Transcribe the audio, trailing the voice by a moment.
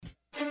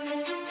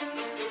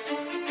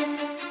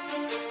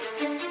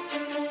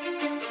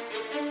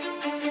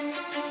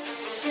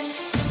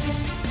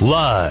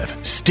Live,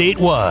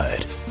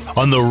 statewide,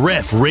 on the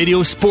Ref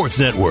Radio Sports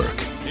Network.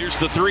 Here's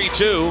the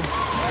 3-2.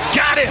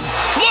 Got him!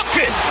 Look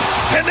it!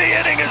 And the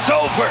inning is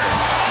over!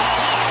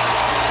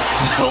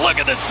 Look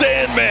at the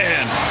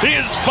Sandman! He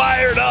is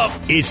fired up!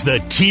 It's the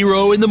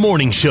T-Row in the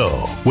Morning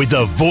Show with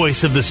the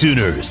voice of the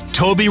Sooners,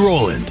 Toby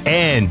Rowland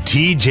and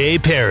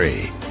TJ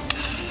Perry.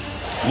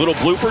 Little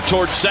blooper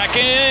towards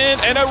second,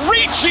 and a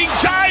reaching,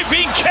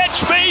 diving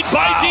catch made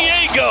by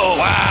Diego.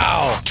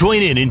 Wow.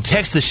 Join in and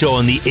text the show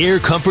on the Air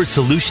Comfort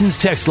Solutions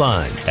text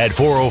line at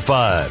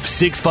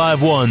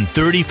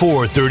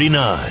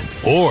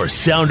 405-651-3439. Or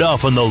sound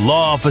off on the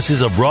law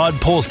offices of Rod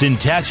Polston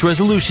Tax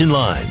Resolution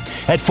line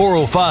at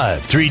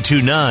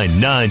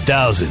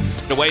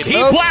 405-329-9000. Wait, he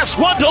blasts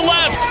one to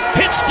left,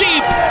 hits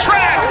deep,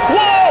 track,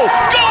 whoa,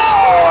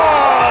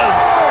 gone!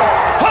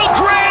 A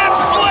grand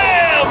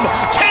slam!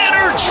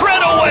 Tanner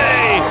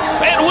Treadaway,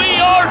 and we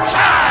are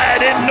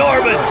tied in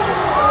Norman.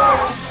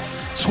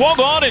 Swung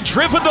on and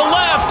driven to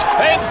left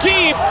and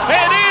deep,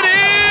 and it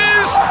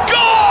is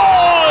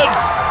gone!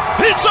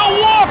 It's a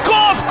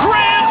walk-off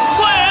grand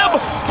slam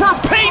for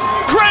Peyton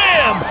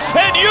Graham,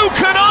 and you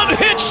can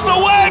unhitch the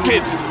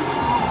wagon.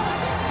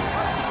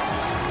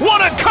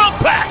 What a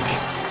comeback!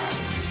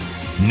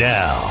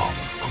 Now,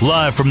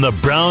 live from the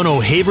Brown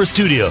O'Haver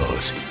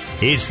Studios,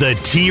 it's the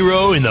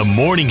T-Row in the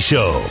Morning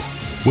Show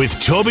with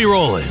Toby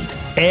Rowland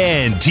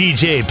and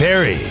TJ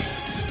Perry.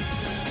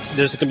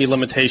 There's going to be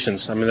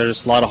limitations. I mean,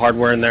 there's a lot of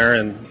hardware in there,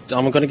 and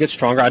I'm going to get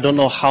stronger. I don't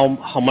know how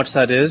much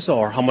that is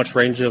or how much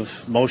range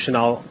of motion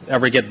I'll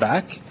ever get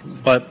back,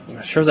 but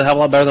sure as a hell of a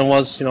lot better than it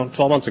was, 12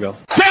 months ago.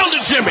 Down to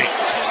Jimmy.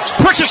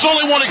 Pritchard's the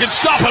only one who can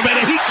stop him,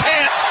 and he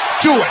can't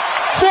do it.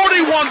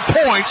 41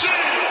 points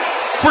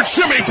for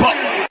Jimmy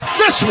Butler.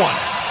 This one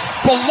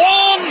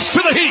belongs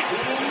to the Heat.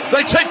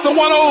 They take the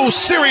 1-0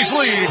 series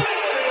lead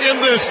in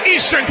this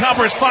Eastern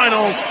Conference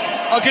Finals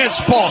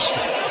against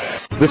Boston.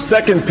 The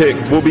second pick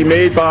will be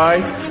made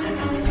by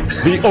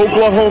the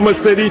Oklahoma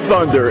City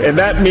Thunder, and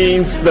that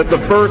means that the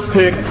first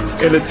pick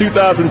in the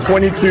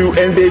 2022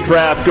 NBA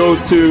Draft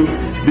goes to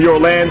the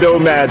Orlando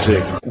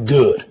Magic.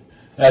 Good.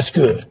 That's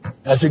good.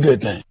 That's a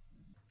good thing.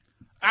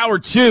 Hour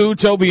 2,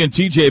 Toby and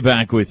TJ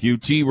back with you.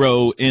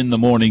 T-Row in the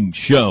Morning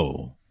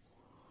Show.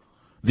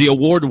 The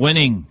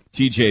award-winning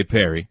TJ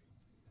Perry.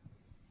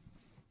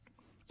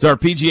 It's our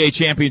PGA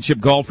Championship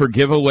Golfer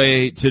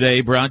giveaway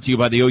today, brought to you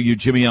by the OU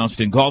Jimmy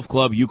Austin Golf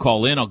Club. You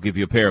call in, I'll give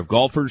you a pair of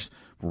golfers,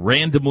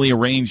 randomly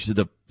arranged to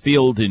the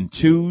field in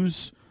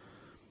twos.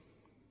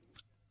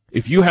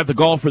 If you have the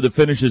golfer that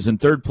finishes in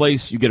third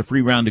place, you get a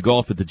free round of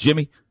golf at the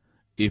Jimmy.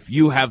 If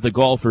you have the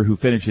golfer who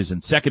finishes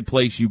in second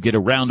place, you get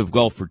a round of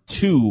golf for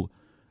two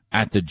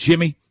at the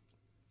Jimmy.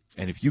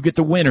 And if you get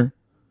the winner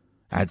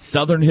at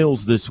Southern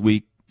Hills this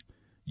week,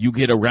 you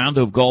get a round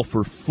of golf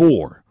for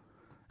four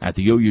at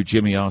the OU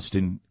Jimmy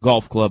Austin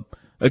Golf Club.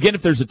 Again,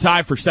 if there's a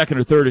tie for second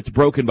or third, it's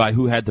broken by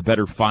who had the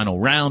better final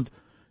round.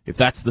 If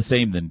that's the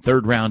same, then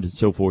third round, and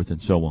so forth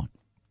and so on.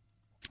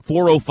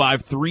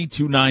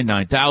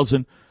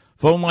 405-329-9000.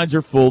 Phone lines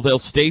are full. They'll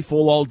stay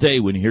full all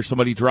day. When you hear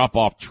somebody drop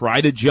off, try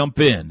to jump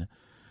in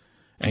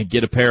and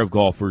get a pair of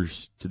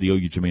golfers to the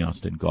OU Jimmy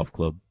Austin Golf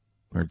Club,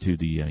 or to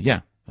the,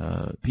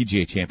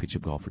 PGA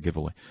Championship Golfer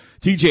giveaway.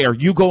 TJ, are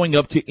you going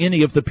up to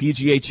any of the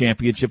PGA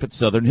Championship at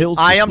Southern Hills?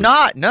 I am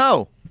not,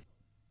 no.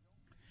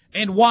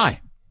 And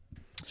why?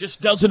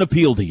 Just doesn't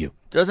appeal to you.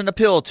 Doesn't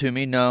appeal to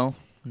me, no.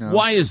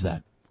 Why is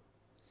that?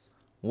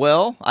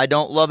 Well, I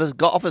don't love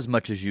golf as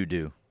much as you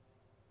do.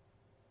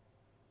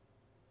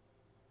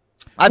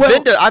 I've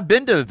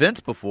been to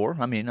events before.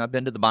 I mean, I've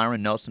been to the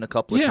Byron Nelson a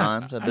couple of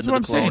times. I've been to the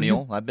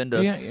Colonial. I've been to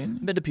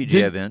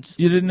PGA events.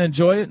 You didn't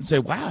enjoy it and say,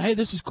 "Wow, hey,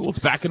 this is cool. It's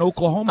back in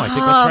Oklahoma. I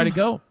think I'll try to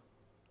go."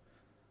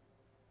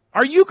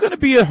 Are you going to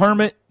be a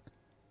hermit?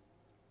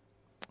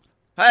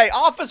 Hey,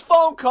 office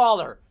phone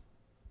caller.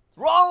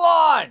 Wrong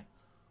line.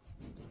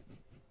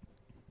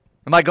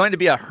 Am I going to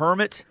be a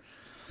hermit?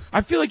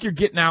 I feel like you're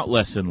getting out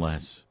less and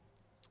less.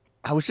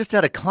 I was just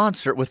at a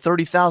concert with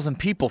 30,000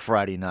 people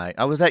Friday night.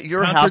 I was at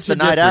your house the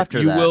night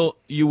after that.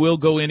 You will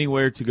go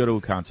anywhere to go to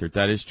a concert.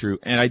 That is true.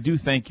 And I do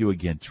thank you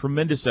again.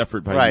 Tremendous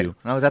effort by you.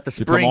 I was at the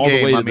spring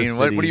game. I mean,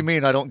 what do you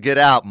mean I don't get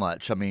out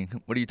much? I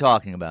mean, what are you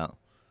talking about?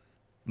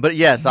 But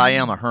yes, I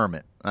am a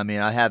hermit. I mean,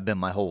 I have been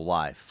my whole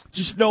life.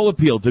 Just no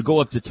appeal to go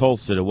up to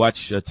Tulsa to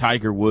watch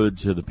Tiger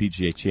Woods or the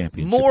PGA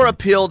Championship. More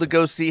appeal to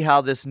go see how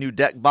this new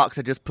deck box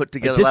I just put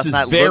together last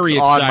night looks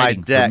on my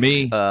deck for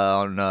me.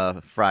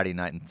 On Friday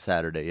night and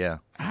Saturday, yeah.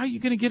 How are you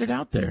going to get it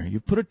out there?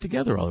 You've put it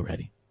together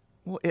already.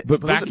 Well,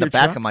 but back in the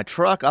back of my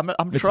truck. I'm a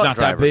truck driver. It's not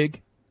that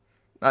big?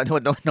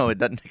 No, it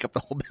doesn't take up the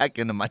whole back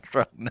end of my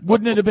truck. No.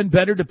 Wouldn't it have been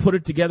better to put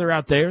it together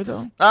out there,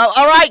 though?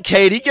 All right,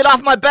 Katie, get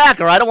off my back,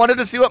 all right? I wanted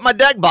to see what my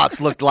deck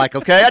box looked like,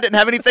 okay? I didn't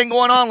have anything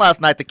going on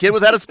last night. The kid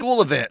was at a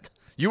school event.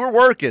 You were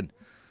working.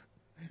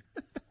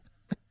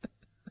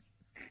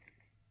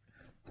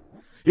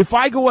 If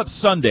I go up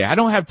Sunday, I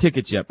don't have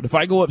tickets yet, but if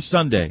I go up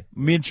Sunday,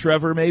 me and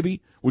Trevor maybe,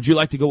 would you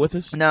like to go with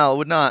us? No, I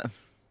would not.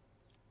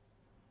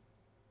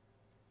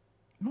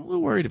 I'm a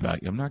little worried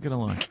about you. I'm not going to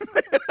lie.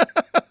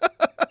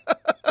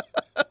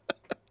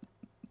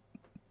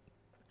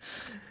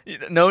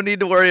 No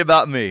need to worry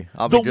about me.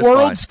 I'll the be just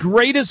world's fine.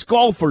 greatest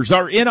golfers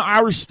are in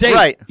our state.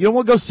 Right. You don't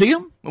want to go see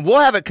them? We'll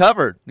have it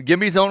covered. The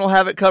Gimme Zone will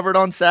have it covered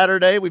on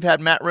Saturday. We've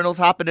had Matt Reynolds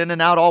hopping in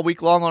and out all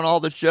week long on all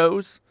the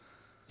shows.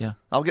 Yeah.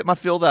 I'll get my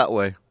fill that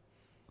way.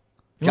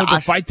 You want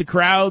to fight the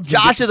crowds?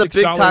 Josh is a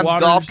big-time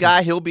golf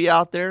guy. He'll be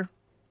out there.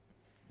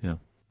 Yeah.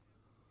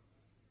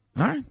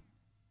 All right.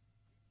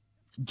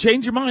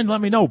 Change your mind,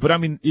 let me know. But, I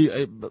mean,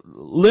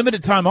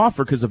 limited time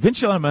offer because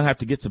eventually I'm going to have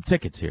to get some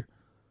tickets here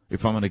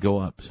if I'm going to go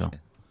up. So,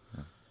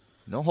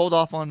 don't hold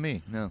off on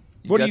me. No.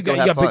 What do you got?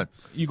 Have fun.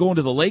 You going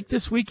to the lake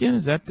this weekend?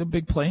 Is that the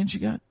big plans you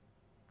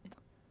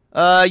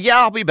got? Yeah,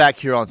 I'll be back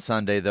here on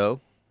Sunday,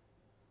 though.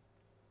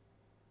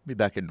 Be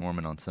back in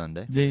Norman on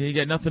Sunday. You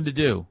got nothing to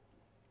do.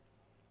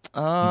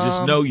 You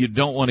just know you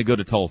don't want to go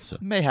to Tulsa.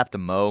 May have to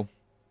mow.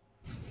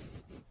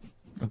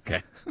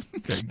 Okay.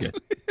 Okay, good.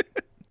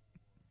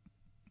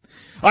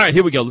 All right,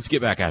 here we go. Let's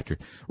get back after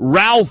it.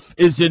 Ralph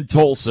is in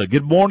Tulsa.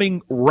 Good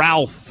morning,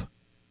 Ralph.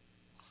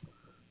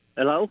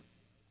 Hello?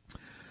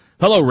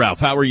 Hello,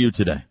 Ralph. How are you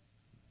today?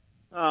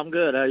 Oh, I'm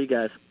good. How are you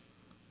guys?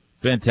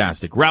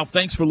 Fantastic. Ralph,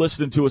 thanks for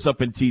listening to us up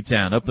in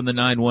T-Town, up in the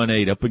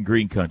 918, up in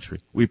Green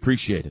Country. We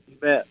appreciate it. You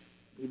bet.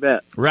 You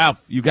bet.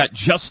 Ralph, you got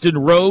Justin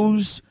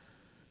Rose,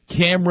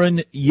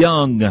 Cameron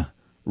Young.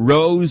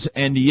 Rose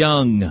and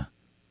Young. All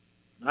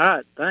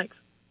right, thanks.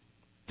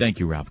 Thank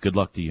you, Ralph. Good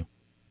luck to you.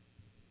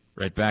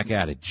 Right back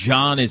at it.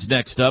 John is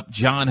next up.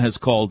 John has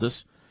called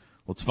us.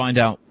 Let's find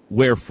out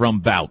where from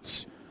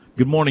bouts.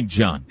 Good morning,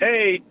 John.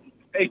 Hey,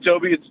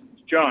 Toby. It's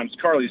John. It's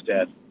Carly's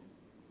dad.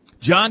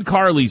 John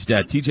Carly's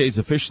dad. TJ's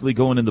officially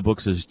going in the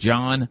books as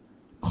John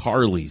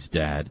Carly's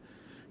dad.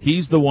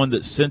 He's the one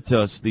that sent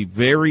us the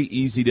very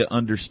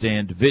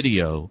easy-to-understand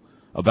video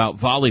about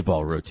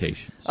volleyball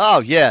rotations.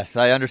 Oh, yes.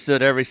 I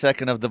understood every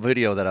second of the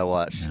video that I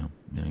watched.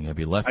 Yeah, you got to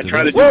be left. I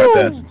try to do my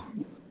best.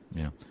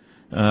 Yeah.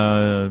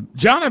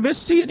 John, I miss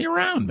seeing you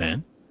around,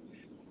 man.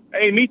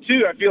 Hey, me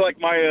too. I feel like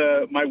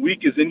my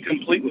week is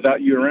incomplete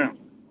without you around.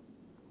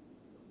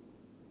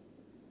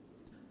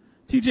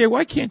 TJ,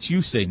 why can't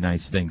you say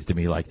nice things to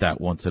me like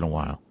that once in a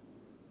while?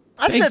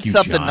 Thank said you,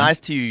 something John. nice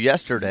to you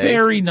yesterday.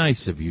 Very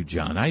nice of you,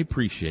 John. I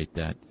appreciate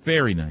that.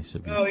 Very nice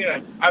of you. Oh,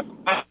 yeah.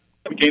 I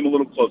became a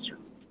little closer.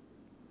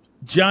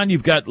 John,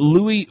 you've got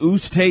Louis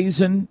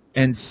Oosthuizen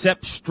and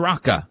Sepp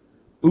Straka.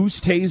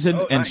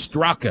 Oosthuizen and nice.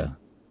 Straka.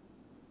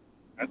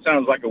 That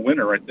sounds like a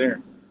winner right there.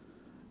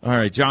 All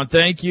right, John,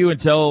 thank you, and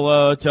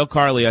tell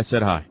Carly I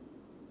said hi.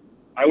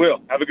 I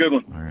will. Have a good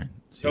one. All right.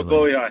 Tell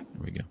Chloe hi.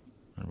 There we go.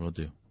 I will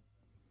do.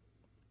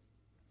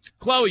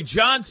 Chloe,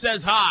 John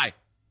says hi.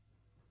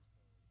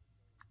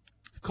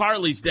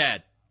 Carly's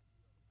dad.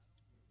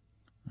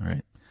 All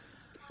right.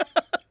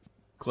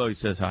 Chloe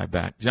says hi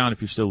back. John,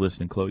 if you're still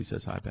listening, Chloe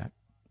says hi back.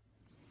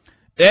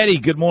 Eddie,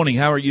 good morning.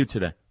 How are you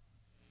today?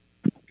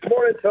 Good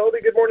morning,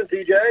 Toby. Good morning,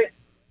 TJ.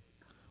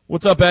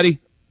 What's up, Eddie?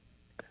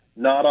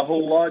 Not a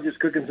whole lot, just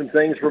cooking some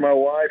things for my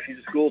wife. She's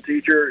a school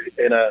teacher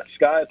in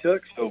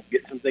Skiatook, so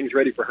getting some things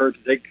ready for her to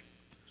take.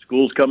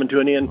 School's coming to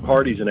an end,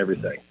 parties and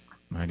everything.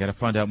 I got to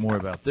find out more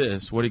about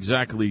this. What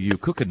exactly are you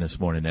cooking this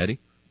morning, Eddie?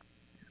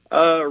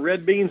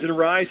 Red beans and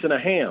rice and a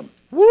ham.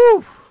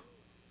 Woo!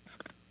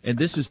 And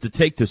this is to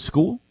take to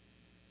school?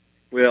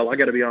 Well, I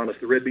got to be honest.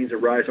 The red beans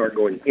and rice aren't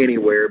going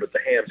anywhere, but the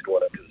ham's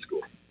going up to the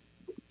school.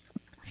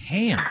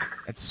 Ham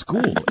at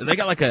school? They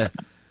got like a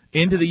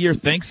end-of-the-year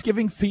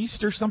Thanksgiving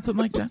feast or something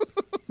like that?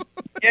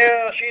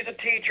 Yeah, she's a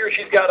teacher.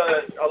 She's got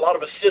a lot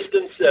of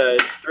assistants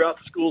throughout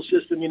the school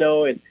system,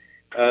 and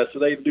so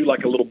they do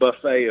like a little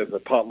buffet of a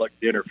potluck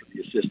dinner for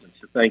the assistants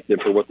to thank them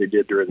for what they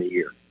did during the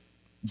year.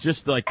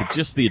 Just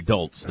the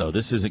adults, though.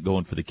 This isn't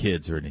going for the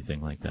kids or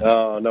anything like that.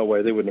 Oh, no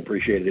way. They wouldn't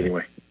appreciate it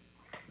anyway.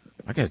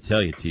 I got to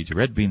tell you, TJ,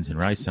 red beans and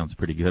rice sounds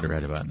pretty good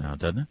right about now,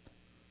 doesn't it?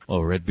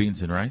 Oh, red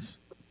beans and rice?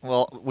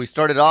 Well, we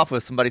started off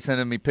with somebody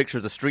sending me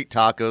pictures of street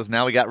tacos.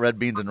 Now we got red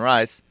beans and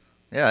rice.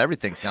 Yeah,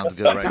 everything sounds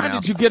good right now. What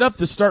time did you get up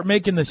to start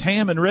making this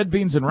ham and red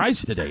beans and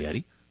rice today,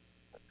 Eddie?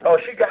 Oh,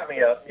 she got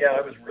me up. Yeah,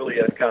 I was really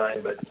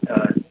unkind, but,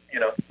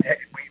 heck,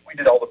 we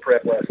did all the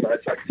prep last night,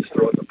 so I could just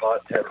throw it in the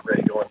pot and have it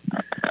ready going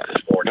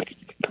this morning.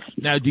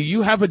 Now, do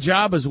you have a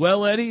job as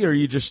well, Eddie, or are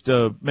you just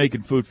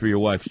making food for your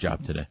wife's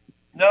job today?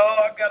 No,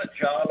 I've got a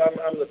job.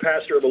 I'm the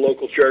pastor of a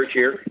local church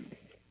here.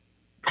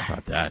 How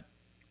about that?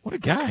 What a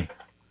guy.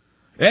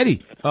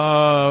 Eddie,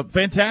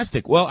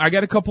 fantastic. Well, I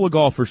got a couple of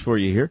golfers for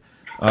you here.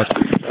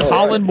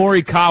 Colin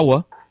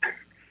Morikawa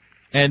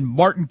and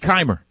Martin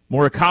Keimer.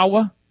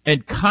 Morikawa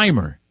and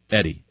Keimer,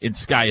 Eddie, in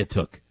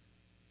Skiatook.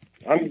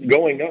 I'm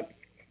going up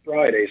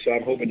Friday, so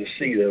I'm hoping to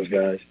see those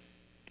guys.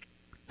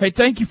 Hey,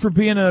 thank you for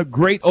being a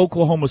great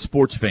Oklahoma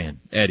sports fan,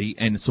 Eddie,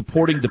 and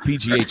supporting the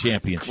PGA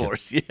Championship. Of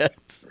course,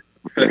 yes.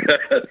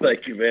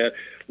 Thank you, man.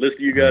 Listen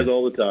to you guys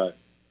all the time.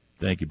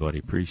 Thank you, buddy.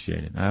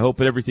 Appreciate it. I hope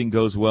that everything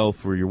goes well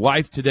for your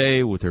wife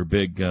today with her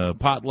big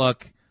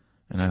potluck,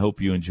 and I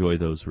hope you enjoy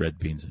those red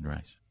beans and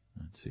rice.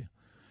 Let's see.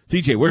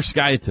 TJ, where's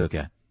Skiatook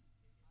at?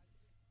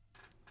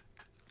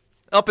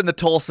 Up in the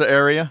Tulsa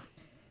area.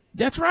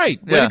 That's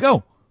right. Way to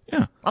go.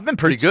 Yeah. I've been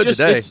pretty good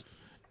today.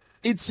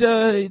 It's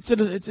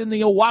in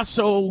the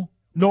Owasso,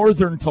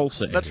 northern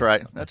Tulsa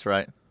area. That's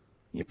right.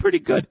 You're pretty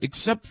good,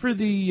 except for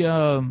the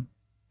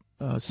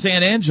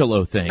San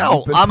Angelo thing.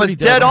 No, I'm as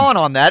dead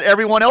on that.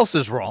 Everyone else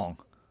is wrong.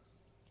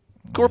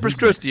 Corpus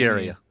Christi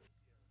area.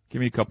 Give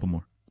me a couple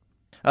more.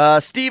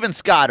 Steve and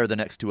Scott are the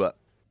next two up.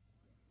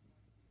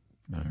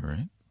 All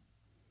right.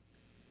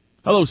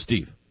 Hello,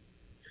 Steve.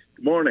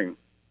 Good morning.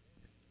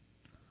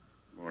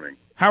 Morning.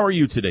 How are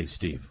you today,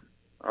 Steve?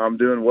 I'm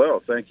doing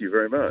well. Thank you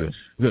very much.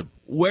 Good.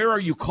 Where are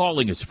you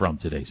calling us from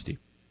today, Steve?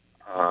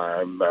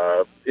 I'm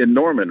in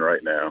Norman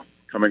right now,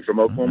 coming from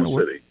Oklahoma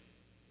City.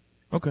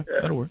 Okay,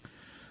 that'll work.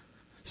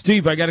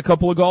 Steve, I got a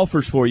couple of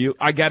golfers for you.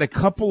 I got a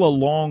couple of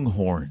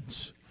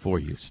Longhorns for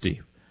you,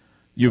 Steve.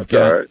 You've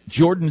got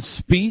Jordan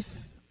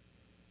Spieth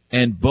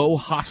and Bo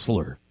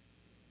Hostler.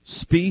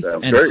 Spieth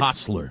and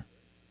Hostler.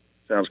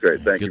 Sounds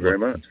great. Thank you very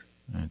much.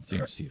 All right, see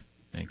you, Steve.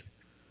 Thank you.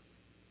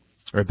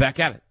 All right, back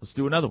at it. Let's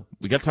do another one.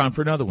 We got time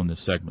for another one this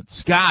segment.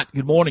 Scott,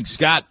 good morning.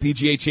 Scott,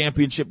 PGA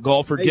Championship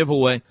golfer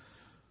giveaway.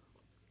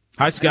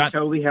 Hi, Scott. Hey,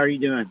 Toby, how are you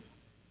doing?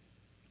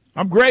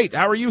 I'm great.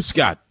 How are you,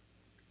 Scott?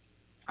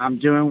 I'm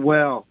doing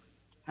well.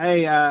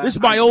 Hey, this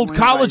is my old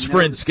college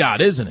friend,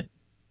 Scott, isn't it?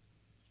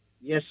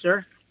 Yes,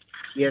 sir.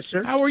 Yes,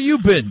 sir. How are you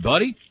been,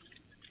 buddy?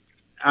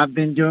 I've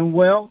been doing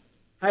well.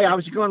 Hey, I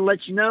was going to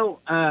let you know,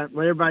 let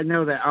everybody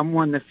know that I'm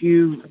one of the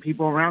few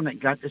people around that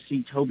got to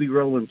see Toby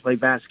Rowland play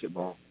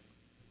basketball.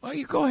 Well,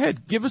 you go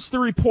ahead. Give us the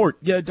report.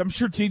 Yeah, I'm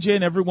sure TJ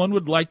and everyone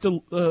would like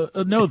to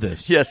know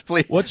this. Yes,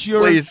 please.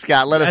 Please,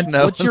 Scott, let us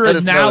know. What's your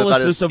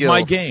analysis of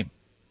my game?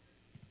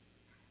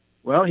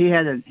 Well, he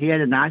had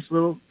a nice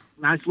little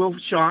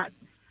shot.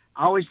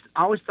 I always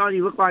thought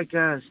he looked like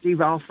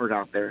Steve Alford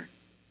out there.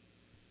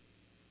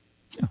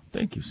 Yeah,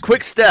 thank you, Scott.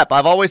 Quick step.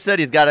 I've always said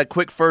he's got a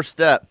quick first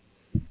step.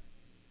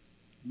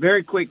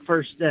 Very quick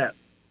first step.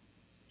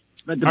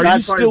 But the Are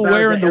bad you part still about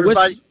wearing the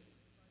whistle?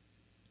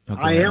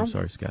 Okay, I am. I'm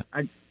sorry, Scott.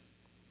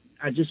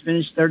 I just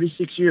finished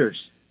 36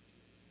 years.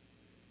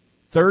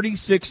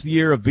 36th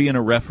year of being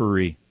a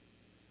referee.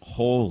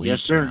 Holy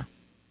yes, sir. Cow.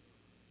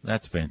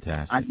 That's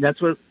fantastic.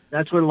 That's what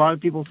a lot of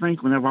people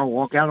think whenever I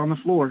walk out on the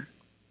floor.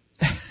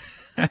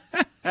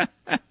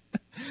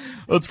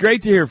 Well, it's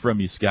great to hear from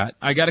you, Scott.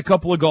 I got a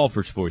couple of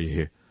golfers for you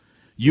here.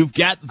 You've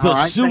got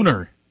the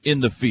Sooner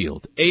in the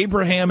field.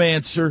 Abraham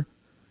Ancer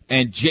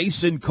and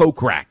Jason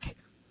Kokrak.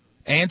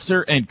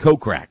 Ancer and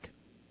Kokrak.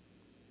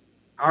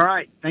 All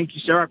right. Thank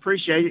you, sir. I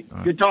appreciate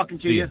it. Good talking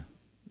to you.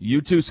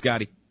 You too,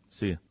 Scotty.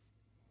 See you.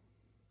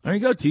 There you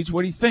go, Teach.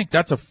 What do you think?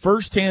 That's a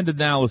first-hand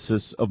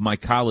analysis of my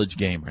college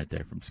game right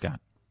there from Scott.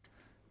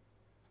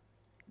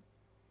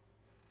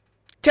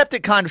 Kept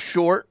it kind of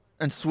short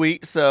and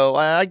sweet, so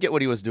I get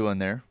what he was doing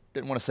there.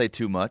 Didn't want to say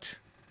too much.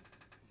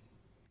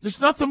 There's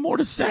nothing more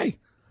to say.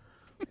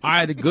 I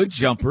had a good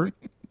jumper,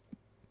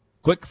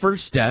 quick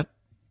first step,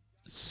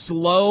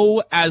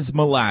 slow as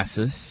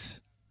molasses,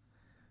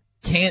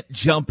 can't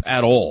jump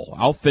at all.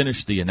 I'll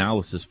finish the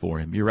analysis for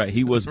him. You're right.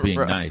 He was being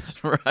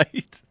nice.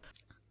 Right.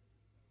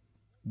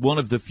 One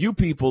of the few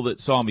people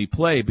that saw me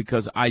play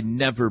because I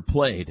never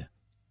played.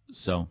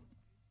 So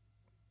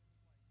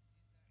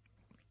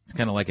it's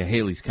kind of like a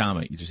Halley's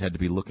Comet. You just had to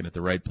be looking at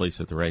the right place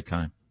at the right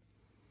time.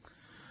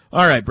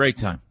 All right, break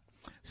time.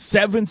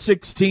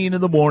 7:16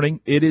 in the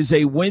morning. It is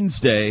a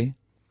Wednesday.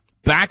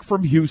 Back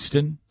from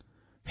Houston.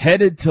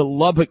 Headed to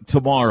Lubbock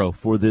tomorrow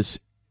for this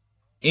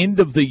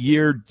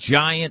end-of-the-year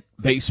giant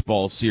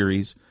baseball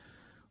series.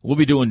 We'll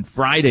be doing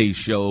Friday's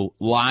show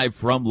live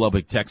from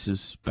Lubbock,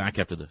 Texas. Back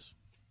after this.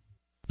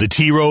 The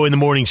T-Row in the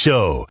Morning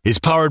Show is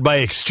powered by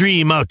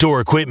Extreme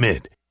Outdoor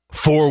Equipment.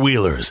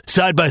 Four-wheelers,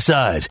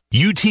 side-by-sides,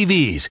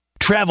 UTVs,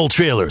 travel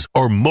trailers,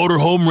 or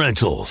motorhome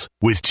rentals.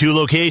 With two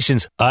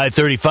locations,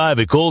 I-35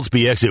 at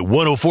Goldsby exit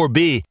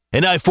 104B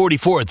and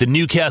I-44 at the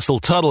Newcastle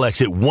Tuttle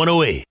exit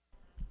 108.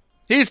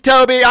 He's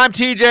Toby. I'm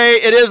TJ.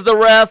 It is the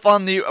Ref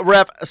on the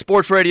Ref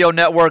Sports Radio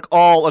Network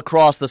all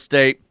across the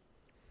state.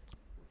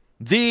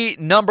 The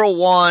number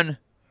one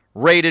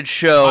rated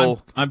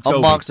show I'm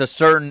amongst a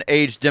certain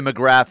age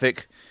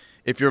demographic.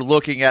 If you're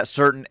looking at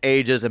certain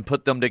ages and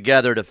put them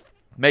together to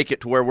make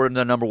it to where we're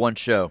the number one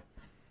show.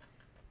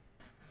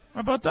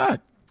 How about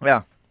that?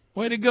 Yeah.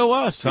 Way to go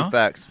us, True huh?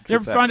 facts. Did you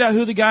ever find out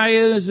who the guy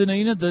is in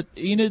Enid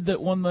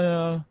that won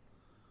the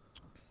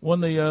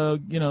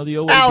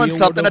OAB Alan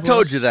something. I award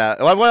told over you us? that.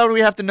 Why do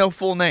we have to know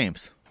full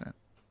names?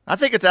 I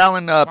think it's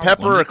Alan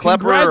Pepper or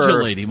Klepper.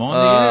 Congratulate him on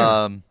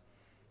the air.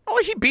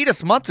 Oh, he beat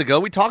us months ago.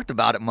 We talked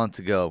about it months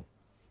ago.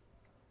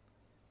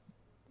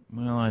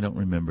 Well, I don't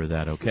remember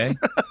that, okay?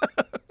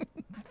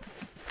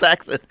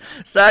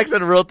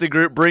 Saxon Realty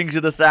Group brings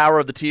you this hour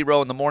of the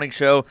T-Row in the Morning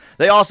Show.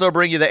 They also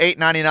bring you the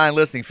 $8.99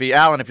 listing fee.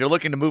 Alan, if you're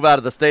looking to move out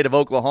of the state of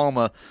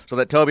Oklahoma so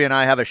that Toby and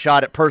I have a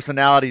shot at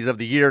personalities of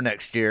the year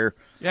next year.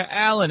 Yeah,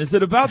 Alan, is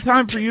it about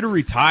time for you to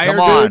retire, Come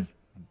on.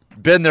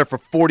 dude? Been there for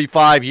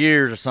 45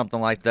 years or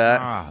something like that.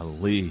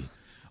 Golly.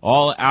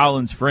 All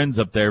Alan's friends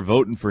up there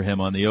voting for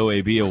him on the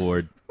OAB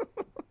award.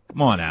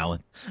 Come on,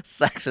 Alan.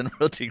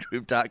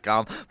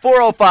 SaxonRealtyGroup.com.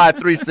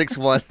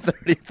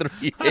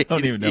 405-361-3380. I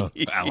don't even know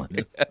who Alan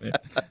is. Man.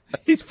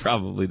 He's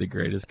probably the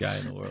greatest guy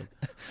in the world.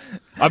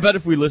 I bet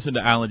if we listened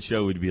to Alan's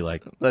show, we'd be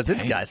like,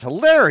 this guy's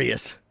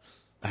hilarious.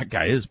 That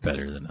guy is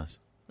better than us.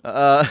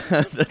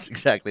 That's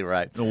exactly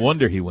right. No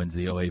wonder he wins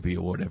the OAB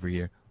award every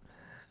year.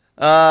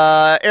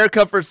 Air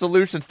Comfort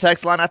Solutions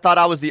text line. I thought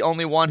I was the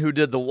only one who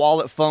did the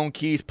wallet, phone,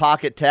 keys,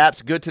 pocket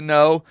taps. Good to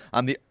know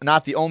I'm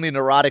not the only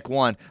neurotic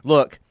one.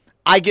 Look,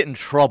 I get in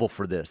trouble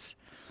for this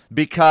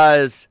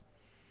because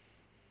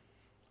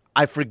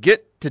I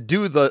forget to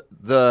do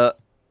the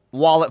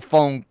wallet,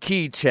 phone,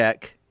 key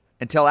check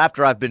until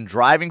after I've been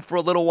driving for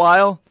a little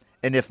while.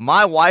 And if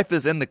my wife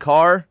is in the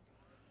car,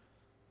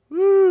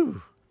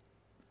 woo,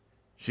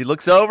 she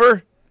looks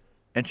over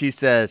and she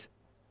says,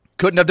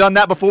 couldn't have done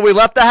that before we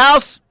left the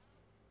house?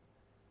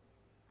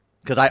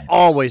 Because I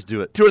always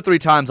do it. 2 or 3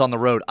 times on the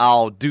road,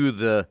 I'll do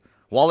the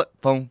wallet,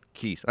 phone,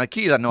 keys.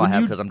 Keys I know I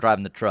have because I'm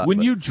driving the truck.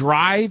 When you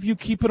drive, you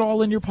keep it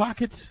all in your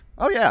pockets?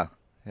 Oh, yeah.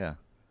 Yeah.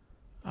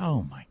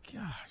 Oh, my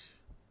gosh.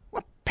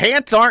 Well,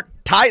 pants aren't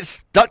tight,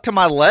 stuck to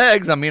my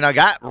legs. I mean, I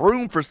got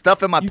room for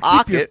stuff in my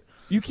pocket.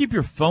 You keep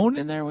your phone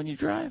in there when you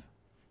drive?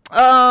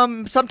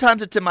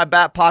 Sometimes it's in my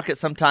back pocket.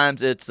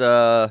 Sometimes it's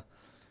back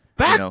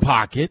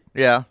pocket?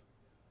 Yeah.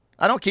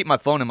 I don't keep my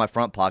phone in my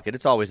front pocket.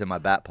 It's always in my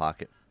back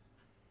pocket.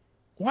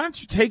 Why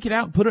don't you take it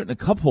out and put it in a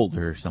cup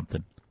holder or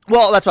something?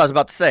 Well, that's what I was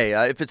about to say.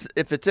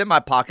 If it's in my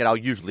pocket, I'll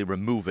usually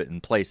remove it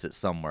and place it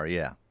somewhere.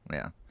 Yeah.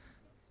 I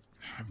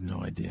have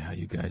no idea how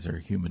you guys are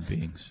human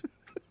beings.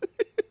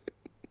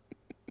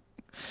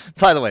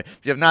 By the way, if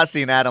you have not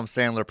seen Adam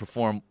Sandler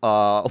perform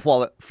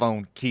wallet,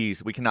 phone,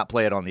 keys, we cannot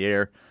play it on the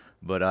air,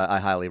 but I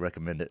highly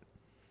recommend it.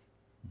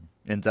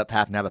 Ends up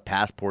having to have a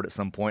passport at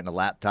some point and a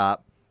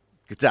laptop.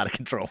 Gets out of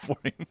control for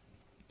him.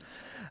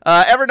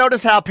 Ever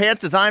notice how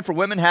pants designed for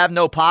women have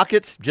no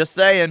pockets? Just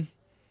saying.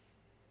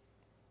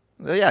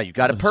 Well, yeah, you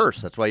got a purse.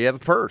 That's why you have a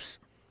purse.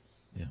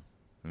 Yeah.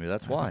 I mean,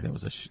 that's why. I think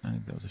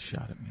that was a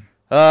shot at me.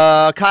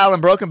 Kyle in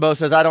Broken Bow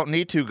says, I don't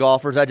need 2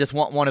 golfers. I just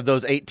want one of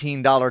those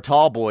 $18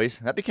 tall boys.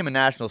 That became a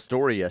national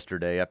story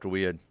yesterday after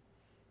we had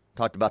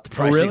talked about the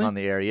pricing on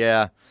the air.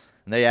 Yeah.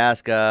 And they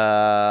asked,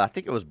 I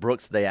think it was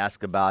Brooks, they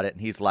asked about it. And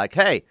he's like,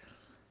 hey,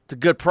 it's a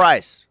good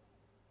price.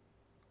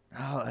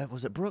 Oh,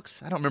 was it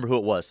Brooks? I don't remember who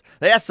it was.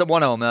 They asked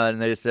one of them,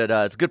 and they said,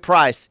 it's a good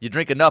price. You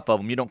drink enough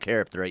of them, you don't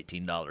care if they're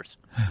 $18.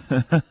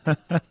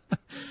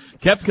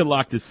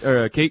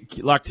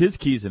 Kepka locked his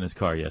keys in his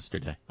car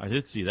yesterday. I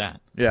did see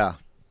that. Yeah.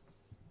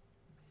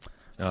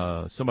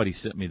 Somebody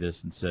sent me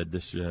this and said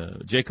this.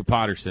 Jacob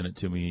Potter sent it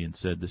to me and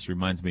said this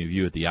reminds me of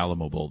you at the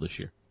Alamo Bowl this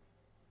year.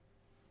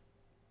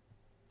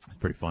 It's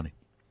pretty funny.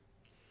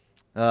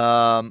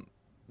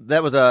 They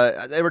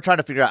were trying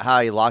to figure out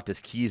how he locked his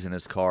keys in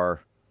his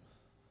car.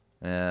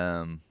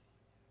 In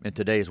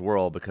today's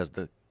world, because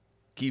the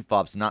key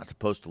fob's not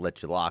supposed to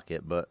let you lock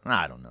it, but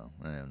I don't know.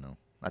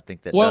 I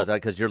think that does that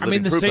because you're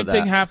living proof of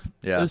that.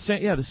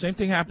 The same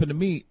thing happened to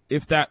me.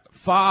 If that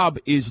fob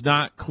is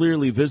not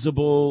clearly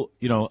visible,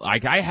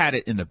 like I had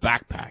it in the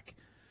backpack,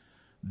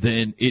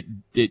 then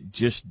it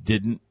just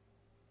didn't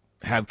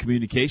have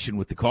communication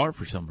with the car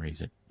for some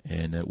reason,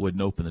 and it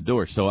wouldn't open the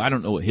door. So I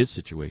don't know what his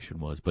situation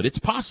was, but it's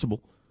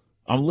possible.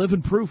 I'm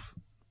living proof.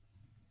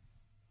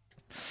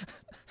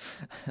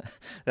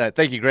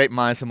 Thank you, great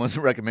mind. Someone's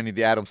recommending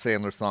the Adam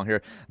Sandler song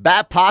here.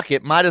 Back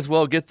pocket, might as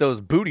well get those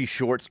booty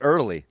shorts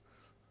early.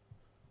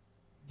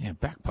 Yeah,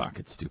 back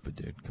pocket's stupid,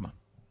 dude. Come on.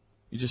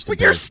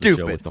 You're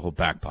stupid with the whole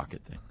back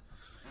pocket thing.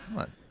 Come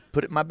on.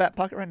 Put it in my back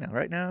pocket right now.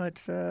 Right now,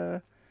 it's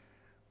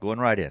going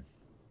right in.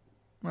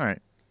 All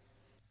right.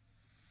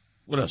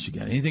 What else you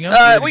got? Anything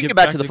else? We can get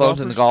back to the phones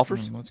and the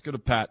golfers. Let's go to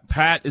Pat.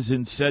 Pat is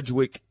in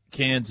Sedgwick,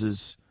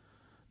 Kansas.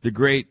 The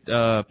great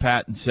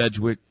Pat in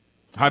Sedgwick.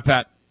 Hi,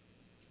 Pat.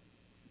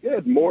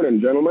 Good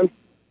morning, gentlemen.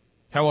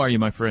 How are you,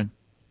 my friend?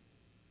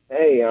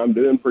 Hey, I'm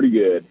doing pretty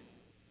good.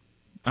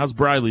 How's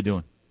Briley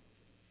doing?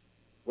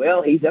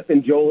 Well, he's up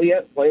in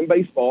Joliet playing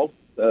baseball,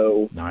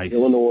 so nice.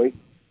 Illinois.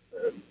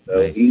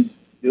 So nice. He's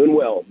doing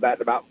well,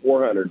 batting about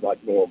 400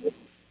 like normal.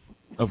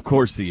 Of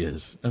course he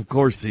is.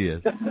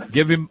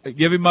 Give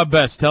him my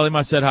best. Tell him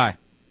I said hi.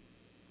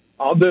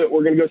 I'll do it.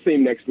 We're going to go see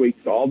him next week,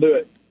 so I'll do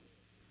it.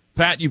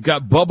 Pat, you've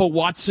got Bubba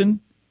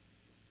Watson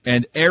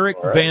and Eric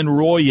Van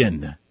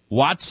Rooyen.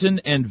 Watson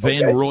and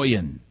Van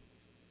Rooyen.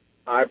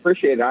 I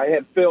appreciate it. I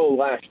had Phil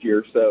last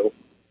year, so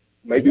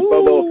maybe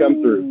Bubba will come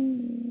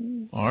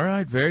through. All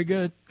right, very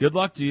good. Good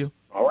luck to you.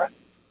 All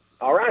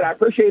right, I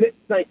appreciate it.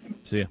 Thanks.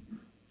 See ya.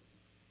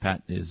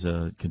 Pat is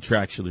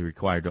contractually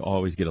required to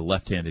always get a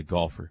left-handed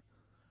golfer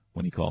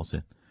when he calls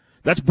in.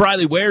 That's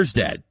Briley Ware's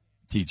dad,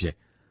 TJ.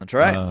 That's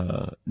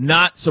right.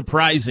 Not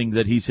surprising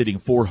that he's hitting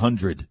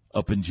 400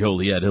 up in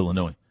Joliet,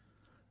 Illinois.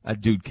 That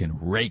dude can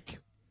rake.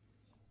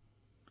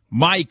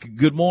 Mike,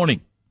 good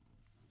morning.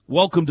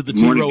 Welcome to the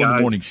T-Row in the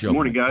Morning Show.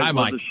 Morning, guys. Hi,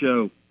 Mike. Love the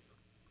show.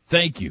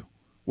 Thank you.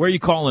 Where are you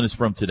calling us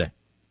from today?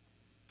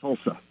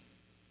 Tulsa.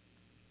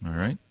 All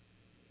right.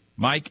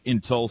 Mike in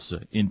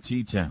Tulsa, in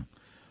T-Town.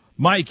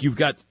 Mike, you've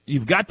got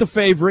the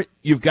favorite,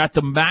 you've got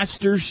the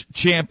Masters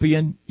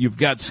champion, you've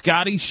got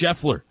Scotty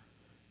Scheffler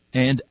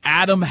and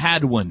Adam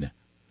Hadwin.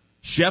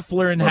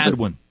 Scheffler and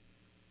Hadwin.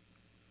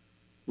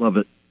 Love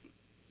it.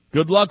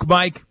 Good luck,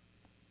 Mike.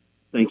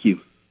 Thank you.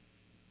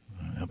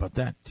 How about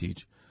that,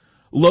 Teach?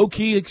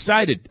 Low-key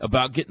excited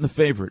about getting the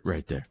favorite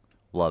right there.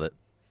 Love it.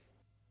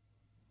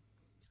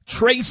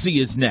 Tracy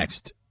is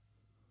next.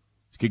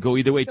 It could go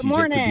either way, Good TJ.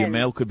 morning. Could be a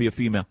male, could be a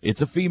female.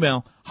 It's a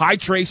female. Hi,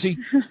 Tracy.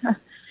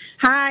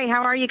 Hi,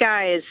 how are you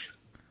guys?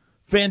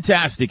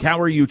 Fantastic. How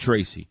are you,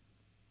 Tracy?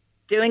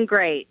 Doing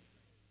great.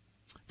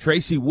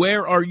 Tracy,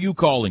 where are you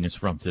calling us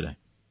from today?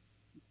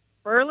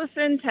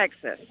 Burleson,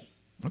 Texas.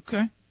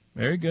 Okay,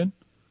 very good.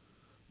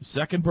 The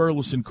second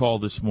Burleson call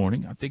this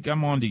morning. I think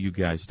I'm on to you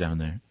guys down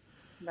there.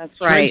 That's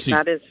right. Tracy.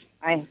 That is,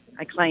 I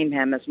claim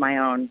him as my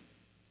own.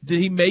 Did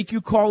he make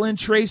you call in,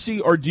 Tracy,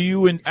 or do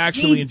you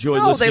actually enjoy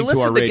No, listening they to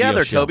our listen radio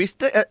together, show? Toby.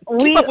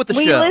 Keep up with the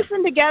we show.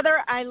 listen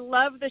together. I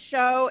love the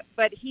show,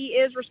 but he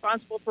is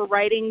responsible for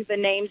writing the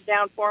names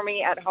down for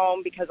me at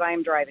home because I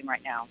am driving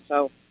right now.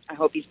 So I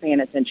hope he's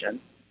paying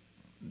attention.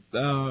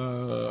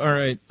 All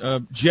right.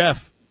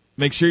 Jeff,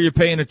 make sure you're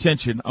paying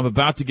attention. I'm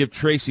about to give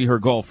Tracy her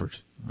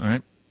golfers. All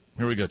right?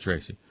 Here we go,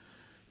 Tracy.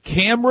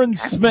 Cameron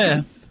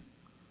Smith,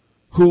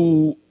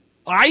 who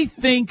I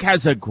think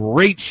has a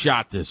great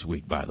shot this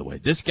week, by the way.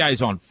 This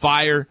guy's on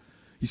fire.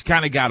 He's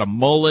kind of got a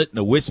mullet and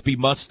a wispy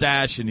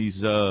mustache, and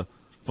he's a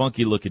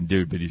funky-looking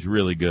dude, but he's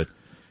really good.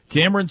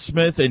 Cameron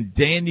Smith and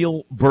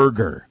Daniel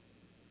Berger.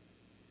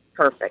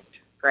 Perfect.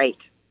 Great.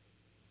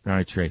 All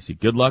right, Tracy.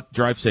 Good luck.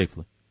 Drive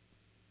safely.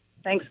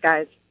 Thanks,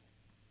 guys.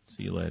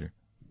 See you later.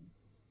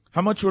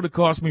 How much would it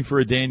cost me for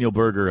a Daniel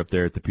Berger up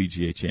there at the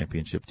PGA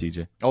Championship,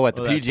 TJ? Oh, at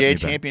the that set me PGA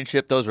back.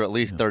 Championship, those are at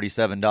least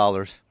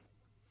 $37.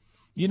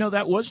 You know,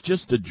 that was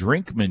just a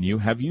drink menu.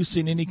 Have you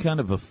seen any kind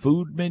of a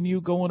food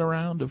menu going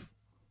around?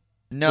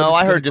 No,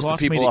 I heard just the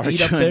cost me people to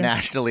eat up arguing there?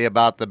 nationally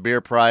about the beer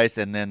price,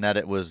 and then that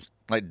it was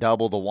like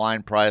double the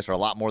wine price or a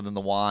lot more than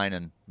the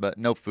wine, but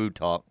no food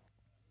talk.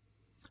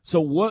 So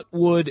what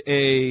would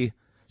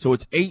so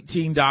it's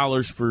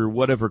 $18 for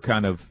whatever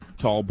kind of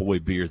tall boy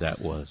beer that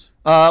was.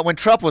 When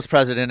Trump was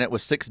president, it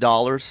was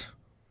 $6.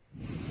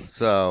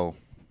 So,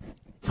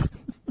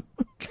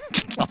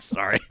 I'm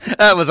sorry.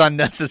 That was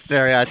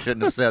unnecessary. I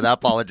shouldn't have said that. I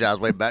apologize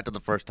way back to the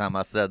first time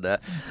I said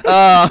that.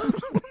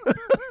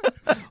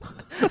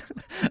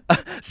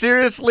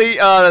 Seriously,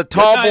 tall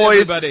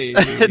Good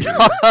night, boys,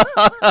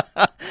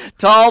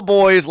 tall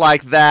boys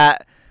like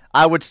that,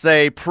 I would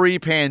say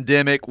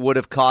pre-pandemic would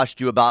have cost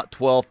you about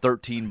 $12,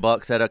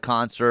 $13 at a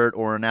concert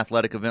or an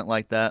athletic event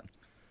like that.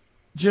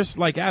 Just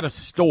like at a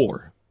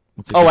store.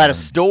 At a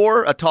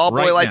store, a tall boy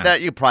Right like now.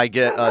 that, you could probably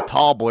get a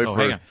tall boy Oh,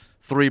 hang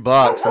for on.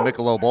 $3, a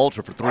Michelob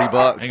Ultra for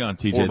 $3. Hang on,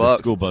 TJ. $4. The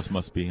school bus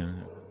must be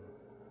in.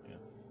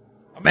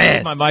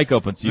 Man, my mic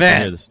open so you man,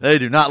 can hear this. They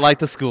do not like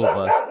the school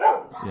bus.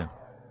 Yeah.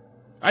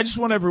 I just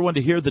want everyone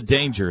to hear the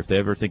danger if they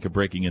ever think of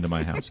breaking into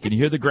my house. Can you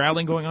hear the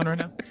growling going on right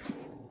now?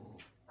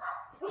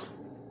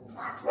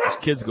 There's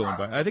kids going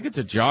by. I think it's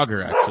a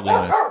jogger,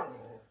 actually,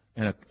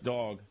 and a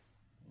dog.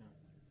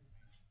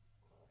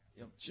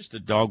 It's just a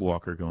dog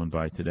walker going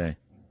by today.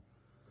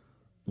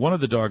 One of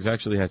the dogs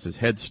actually has his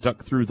head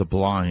stuck through the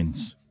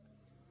blinds.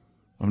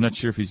 I'm not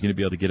sure if he's going to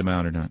be able to get him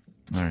out or not.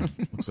 All right.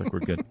 Looks like we're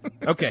good.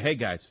 Okay. Hey,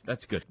 guys.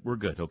 That's good. We're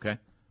good. Okay.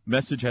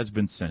 Message has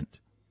been sent.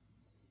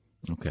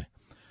 Okay.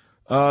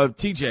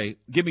 TJ,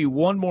 give me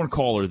one more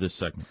caller this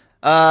segment.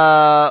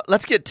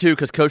 Let's get two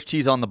because Coach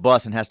T's on the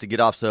bus and has to get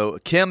off. So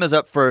Kim is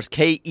up first,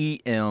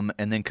 K-E-M,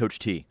 and then Coach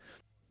T.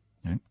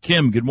 All right.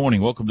 Kim, good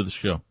morning. Welcome to the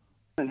show.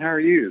 And how are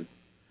you?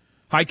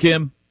 Hi,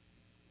 Kim.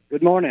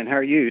 Good morning. How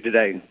are you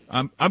today?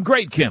 I'm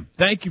great, Kim.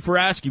 Thank you for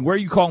asking. Where are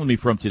you calling me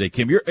from today,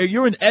 Kim?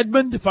 You're in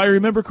Edmond, if I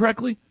remember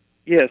correctly?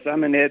 Yes,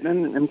 I'm in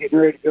Edmond. I'm getting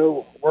ready to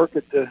go work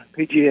at the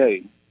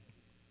PGA.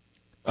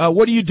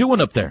 What are you doing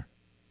up there?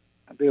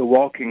 I'll be a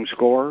walking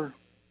scorer.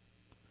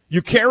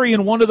 You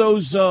carrying one of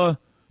those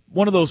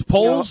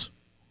poles?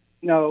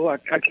 No, I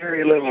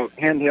carry a little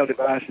handheld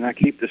device, and I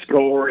keep the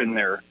score in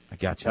there. I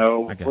got you.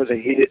 Where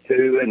they hit it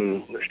to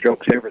and the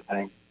strokes,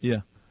 everything.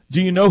 Yeah.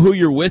 Do you know who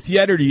you're with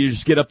yet, or do you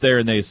just get up there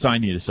and they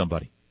assign you to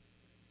somebody?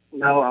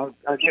 No,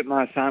 I'll get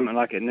my assignment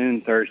like at noon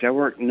Thursday. I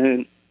work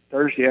noon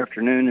Thursday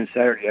afternoon and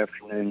Saturday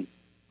afternoon.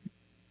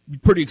 You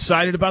pretty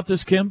excited about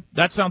this, Kim?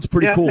 That sounds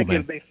pretty I cool, think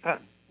man. it'll be fun.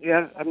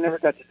 Yeah, I've never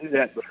got to do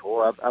that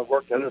before. I've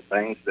worked other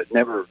things, but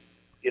never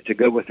get to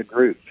go with a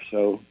group.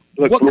 So,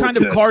 What kind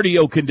of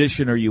cardio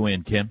condition are you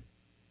in, Kim?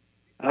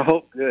 I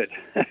hope good.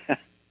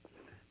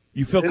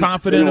 You feel Been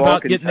confident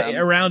about walking getting some.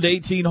 around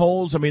 18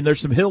 holes? I mean,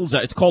 there's some hills.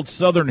 It's called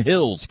Southern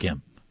Hills,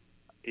 Kim.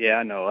 Yeah,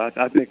 I know.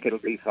 I think it'll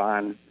be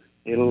fine.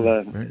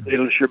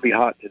 It'll sure be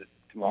hot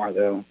tomorrow,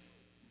 though.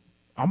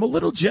 I'm a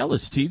little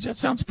jealous, Teej. That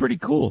sounds pretty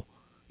cool.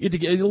 You had to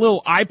get a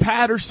little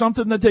iPad or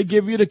something that they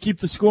give you to keep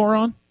the score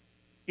on?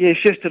 Yeah,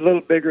 it's just a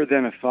little bigger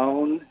than a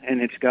phone,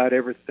 and it's got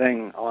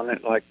everything on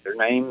it, like their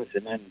names,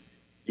 and then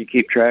you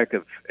keep track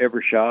of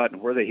every shot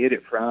and where they hit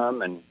it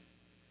from and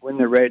when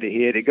they're ready to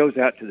hit. It goes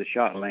out to the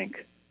shot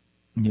link.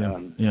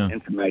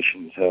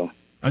 information. So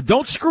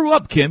don't screw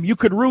up, Kim. You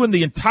could ruin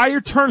the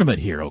entire tournament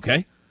here,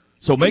 okay?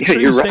 So make sure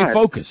you stay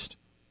focused.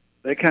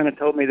 They kind of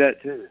told me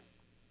that, too.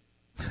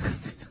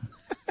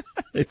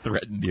 They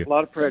threatened you. A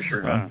lot of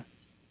pressure, huh?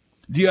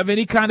 Do you have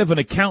any kind of an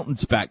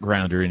accountant's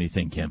background or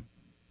anything, Kim,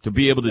 to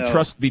be able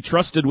to be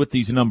trusted with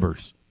these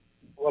numbers?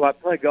 Well, I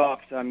play golf,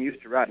 so I'm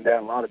used to writing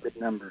down a lot of big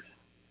numbers.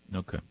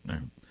 Okay. All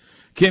right.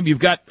 Kim, you've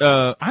got,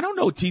 I don't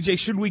know, TJ,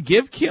 should we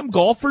give Kim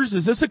golfers?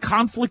 Is this a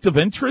conflict of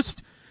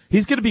interest?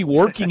 He's going to be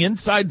working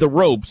inside the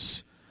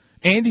ropes,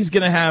 and he's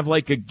going to have,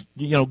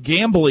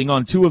 gambling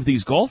on two of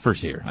these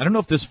golfers here. I don't know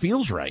if this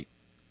feels right.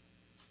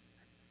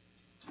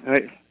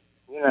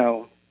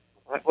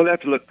 We'll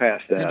have to look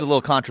past that. Seems a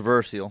little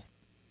controversial.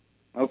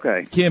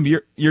 Okay. Kim,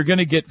 you're going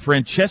to get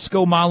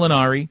Francesco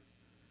Molinari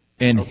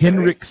and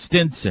Henrik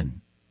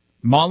Stenson.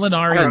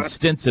 Molinari and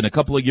Stenson, a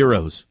couple of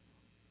euros.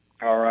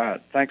 All right.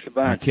 Thanks a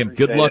bunch. Kim,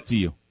 good luck to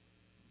you.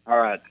 All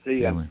right.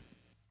 See ya.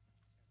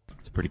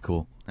 It's pretty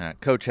cool. All right.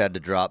 Coach had to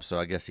drop, so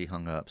I guess he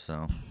hung up.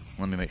 So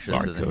let me make sure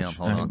this isn't him.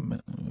 Hold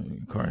on.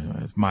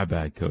 It's my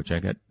bad, Coach. I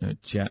got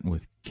chatting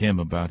with Kim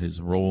about his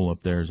role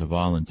up there as a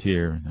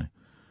volunteer, and I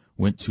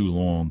went too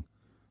long.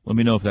 Let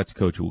me know if that's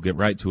Coach. We'll get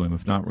right to him.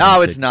 If not,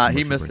 no, it's not.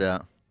 He missed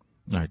out.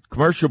 All right,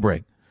 commercial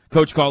break.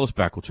 Coach, call us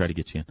back. We'll try to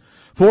get you in.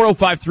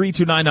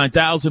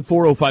 405-329-9000,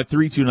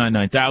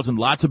 405-329-9000.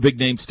 Lots of big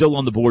names still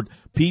on the board.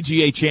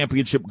 PGA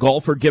Championship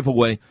golfer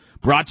giveaway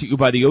brought to you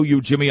by the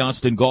OU Jimmy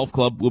Austin Golf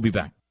Club. We'll be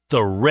back.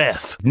 The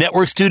Ref.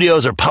 Network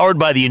studios are powered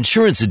by the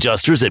insurance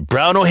adjusters at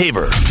Brown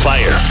O'Haver.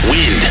 Fire,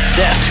 wind,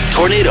 theft,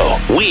 tornado.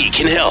 We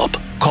can help.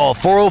 Call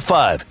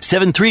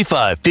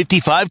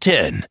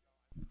 405-735-5510.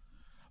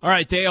 All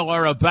right, they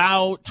are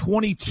about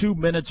 22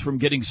 minutes from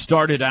getting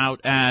started out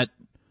at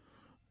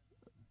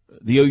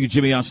the OU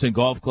Jimmy Austin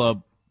Golf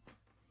Club.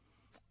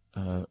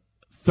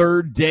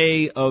 Third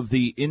day of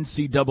the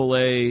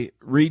NCAA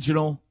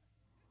Regional.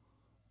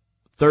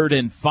 Third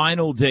and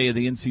final day of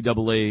the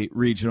NCAA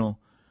Regional.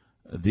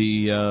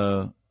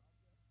 The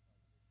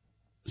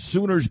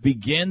Sooners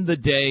begin the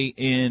day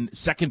in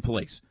second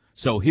place.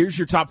 So here's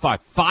your top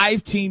five.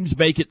 5 teams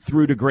make it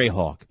through to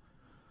Greyhawk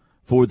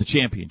for the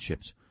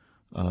championships.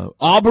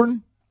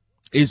 Auburn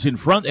is in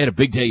front. They had a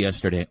big day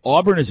yesterday.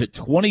 Auburn is at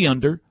 20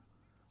 under.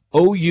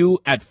 OU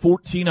at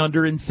 14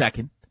 under in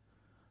second.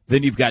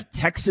 Then you've got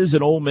Texas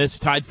and Ole Miss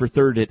tied for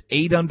third at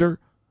 8 under.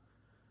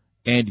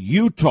 And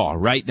Utah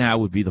right now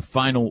would be the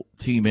final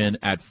team in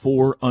at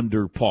 4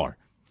 under par.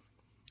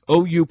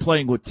 OU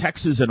playing with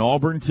Texas and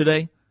Auburn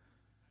today.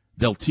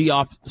 They'll tee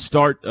off,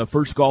 start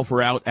first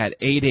golfer out at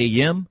 8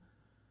 a.m.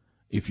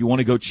 If you want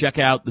to go check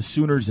out the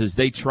Sooners as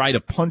they try to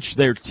punch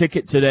their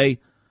ticket today,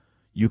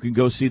 you can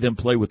go see them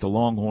play with the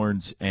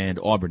Longhorns and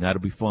Auburn.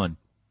 That'll be fun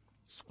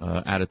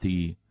out at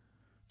the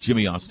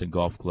Jimmy Austin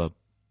Golf Club.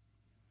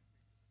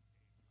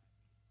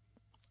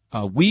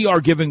 We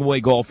are giving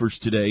away golfers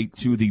today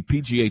to the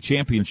PGA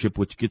Championship,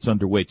 which gets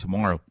underway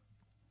tomorrow.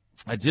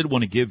 I did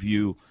want to give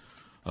you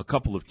a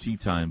couple of tee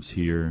times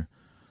here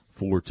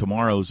for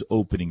tomorrow's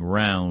opening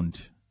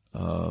round.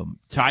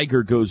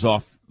 Tiger goes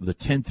off the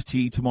 10th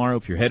tee tomorrow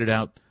if you're headed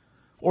out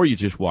or you're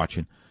just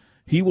watching.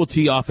 He will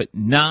tee off at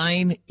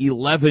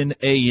 9:11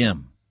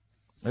 a.m.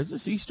 Is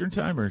this Eastern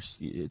time or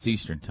it's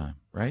Eastern time,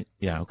 right?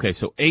 Yeah, okay.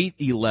 So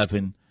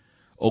 8:11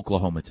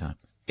 Oklahoma time.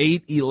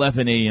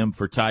 8:11 a.m.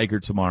 for Tiger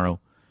tomorrow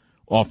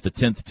off the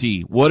 10th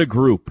tee. What a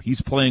group.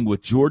 He's playing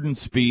with Jordan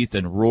Spieth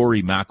and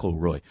Rory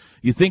McIlroy.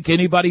 You think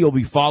anybody will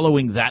be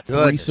following that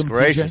threesome? Goodness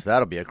gracious,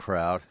 that'll be a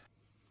crowd.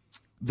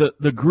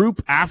 The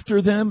group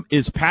after them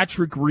is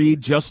Patrick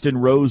Reed, Justin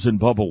Rose, and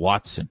Bubba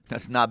Watson.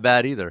 That's not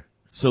bad either.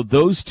 So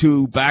those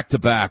two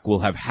back-to-back will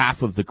have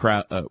half of the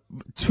crowd,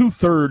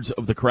 2/3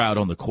 of the crowd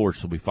on the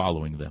course will be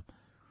following them.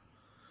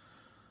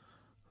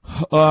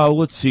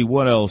 Let's see,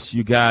 what else?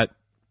 You got,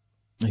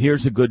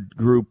 here's a good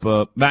group.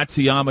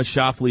 Matsuyama,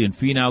 Schauffele, and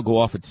Finau go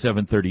off at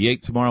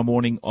 7:38 tomorrow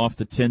morning off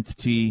the 10th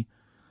tee.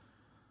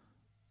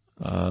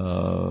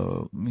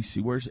 Let me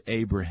see, where's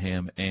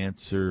Abraham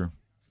Answer?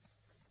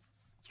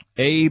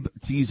 Abe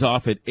tees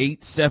off at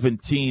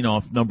 8:17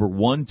 off number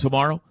 1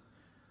 tomorrow,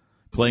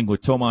 playing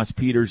with Tomas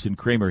Peters and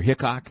Kramer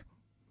Hickok.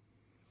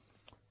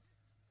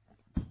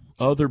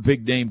 Other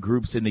big-name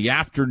groups in the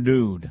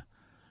afternoon,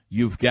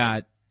 you've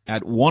got,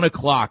 at 1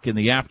 o'clock in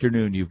the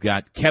afternoon, you've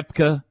got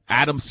Koepka,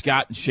 Adam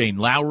Scott, and Shane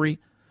Lowry.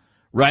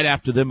 Right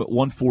after them at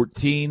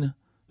 1:14,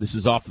 this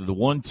is off of the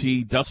 1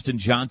 tee, Dustin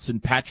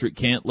Johnson, Patrick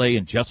Cantlay,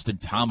 and Justin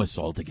Thomas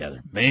all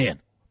together. Man.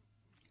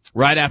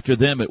 Right after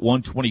them at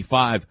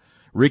 1:25,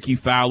 Ricky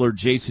Fowler,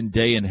 Jason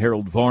Day, and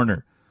Harold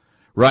Varner.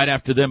 Right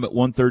after them at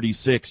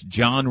 1:36,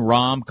 John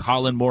Rahm,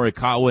 Colin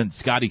Morikawa, and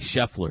Scotty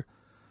Scheffler.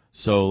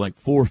 So like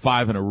 4 or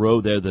 5 in a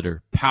row there that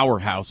are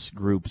powerhouse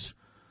groups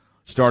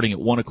starting at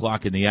 1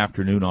 o'clock in the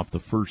afternoon off the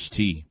first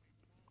tee.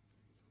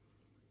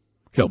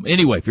 So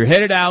anyway, if you're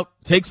headed out,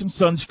 take some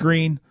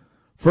sunscreen.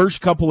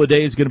 First couple of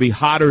days is going to be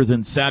hotter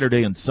than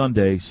Saturday and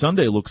Sunday.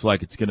 Sunday looks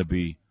like it's going to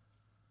be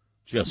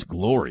just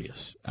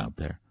glorious out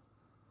there.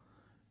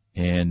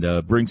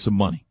 And bring some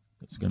money.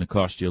 It's going to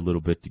cost you a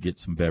little bit to get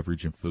some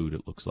beverage and food,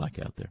 it looks like,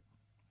 out there.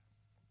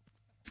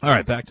 All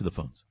right, back to the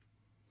phones.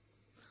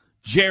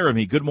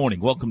 Jeremy, good morning.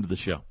 Welcome to the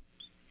show.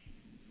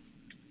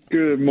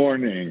 Good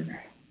morning.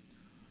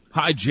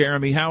 Hi,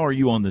 Jeremy. How are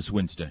you on this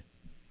Wednesday?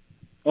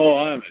 Oh,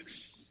 I'm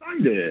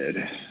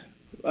excited.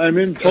 I'm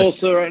in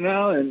Tulsa right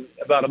now and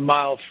about a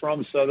mile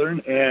from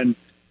Southern, and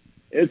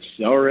it's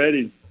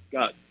already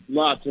got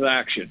lots of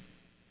action.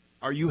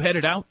 Are you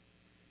headed out?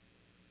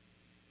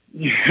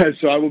 Yeah,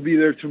 so I will be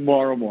there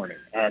tomorrow morning,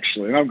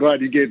 actually. And I'm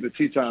glad you gave the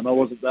tee time. I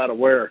wasn't that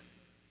aware.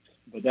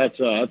 But that's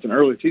an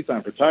early tee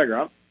time for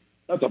Tiger.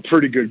 That's a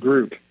pretty good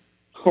group.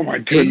 Oh, my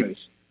goodness.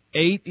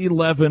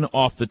 8-11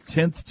 off the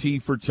 10th tee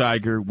for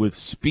Tiger with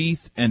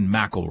Spieth and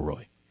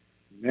McIlroy.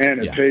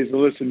 Man, it pays to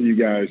listen to you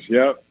guys.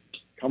 Yep.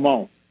 Come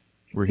on.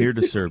 We're here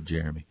to serve,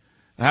 Jeremy.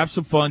 Have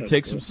some fun.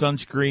 Take some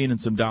sunscreen and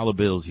some dollar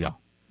bills, y'all.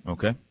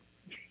 Okay?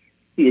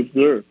 Yes,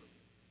 sir.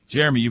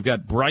 Jeremy, you've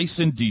got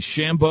Bryson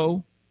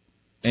DeChambeau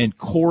and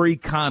Corey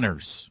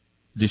Connors.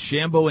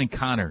 DeChambeau and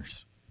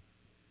Connors.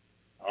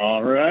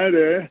 All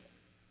righty.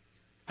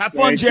 Have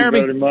fun, Jeremy.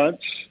 Thank you very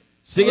much.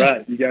 See you. All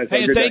right, you guys.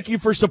 Hey, and thank day. you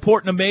for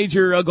supporting a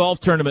major golf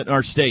tournament in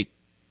our state.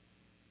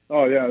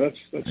 Oh, yeah,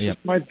 that's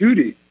my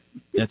duty.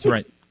 That's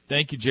right.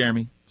 Thank you,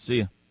 Jeremy. See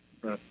you.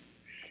 Right.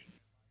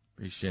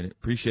 Appreciate it.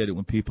 Appreciate it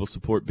when people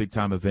support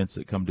big-time events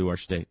that come to our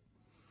state.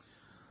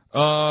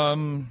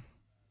 Ron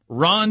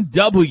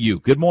W.,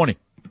 good morning.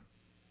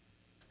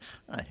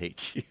 I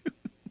hate you.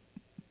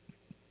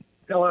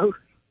 Hello.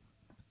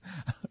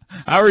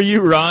 How are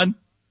you, Ron?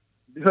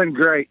 Doing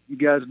great. You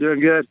guys doing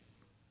good?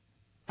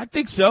 I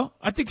think so.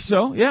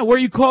 Yeah, where are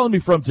you calling me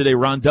from today,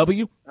 Ron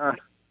W.?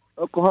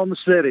 Oklahoma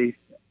City.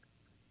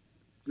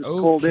 Just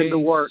pulled into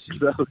work,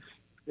 so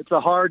it's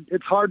hard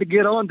to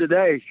get on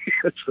today.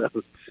 So,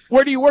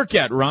 where do you work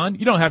at, Ron?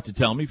 You don't have to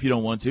tell me if you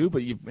don't want to,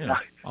 but you know,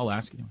 I'll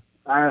ask you.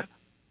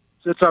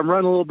 Since I'm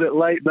running a little bit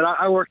late, but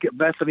I work at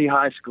Bethany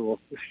High School.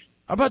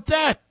 How about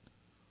that?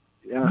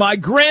 Yeah. My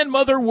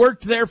grandmother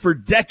worked there for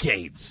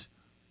decades.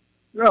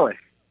 Really?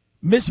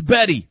 Miss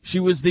Betty. She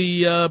was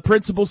the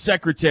principal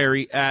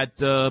secretary at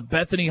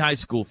Bethany High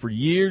School for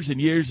years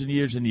and years and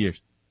years and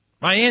years.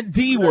 My Aunt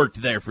Dee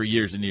worked there for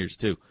years and years,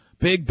 too.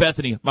 Big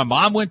Bethany. My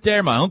mom went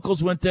there. My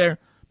uncles went there.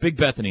 Big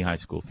Bethany High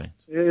School fans.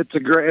 It's a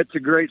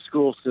great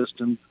school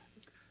system.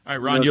 All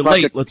right, Ron, you're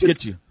late. Let's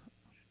get you.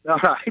 All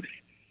right.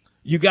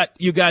 You got.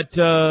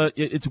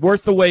 It's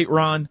worth the wait,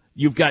 Ron.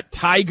 You've got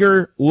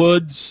Tiger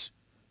Woods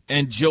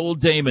and Joel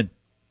Damon,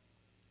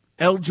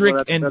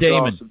 Eldrick and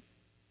Damon. Awesome.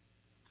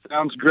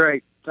 Sounds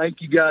great.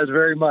 Thank you guys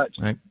very much.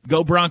 All right.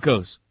 Go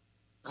Broncos.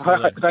 All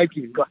right, thank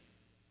you.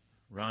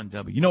 Ron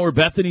W. You know where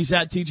Bethany's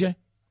at, TJ?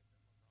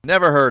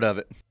 Never heard of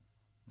it.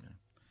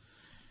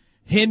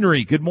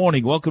 Henry, good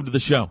morning. Welcome to the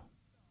show.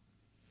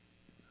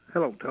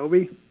 Hello,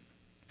 Toby.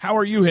 How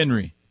are you,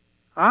 Henry?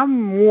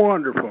 I'm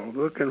wonderful.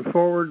 Looking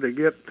forward to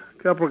get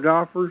a couple of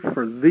golfers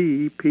for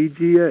the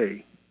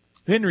PGA.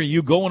 Henry,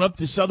 you going up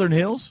to Southern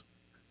Hills?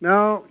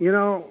 No,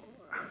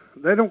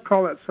 they don't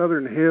call it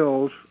Southern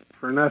Hills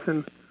for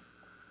nothing.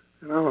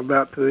 And I'm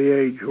about to the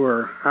age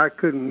where I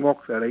couldn't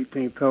walk that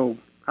 18th hole.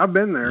 I've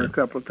been there a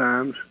couple of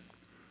times.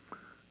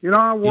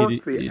 I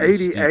worked the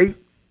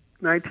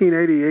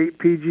 1988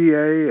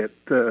 PGA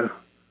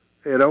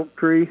at Oak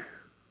Tree.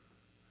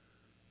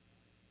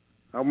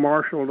 I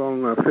marshaled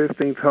on the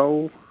 15th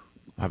hole.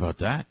 How about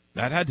that?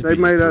 That had to be the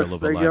thrill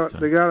of a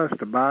lifetime. They got us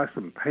to buy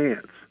some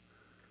pants.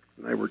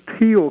 They were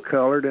teal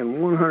colored and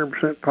 100%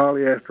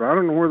 polyester. I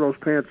don't know where those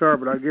pants are,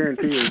 but I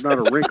guarantee there's not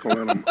a wrinkle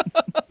in them.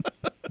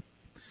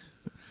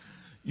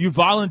 You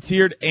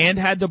volunteered and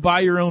had to buy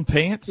your own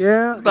pants? Yeah.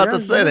 I was about to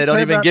say, they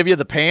don't even give you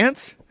the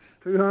pants?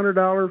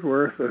 $200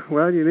 worth.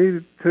 Well, you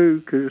needed two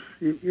because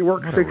you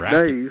worked 6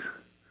 days,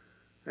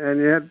 and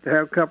you had to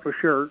have a couple of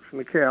shirts and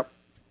a cap.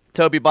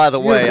 Toby, by the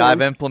way,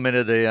 I've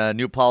implemented a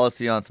new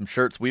policy on some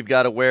shirts we've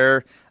got to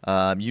wear.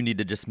 You need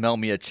to just mail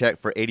me a check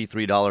for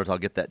 $83. I'll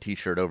get that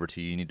T-shirt over to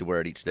you. You need to wear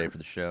it each day for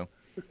the show.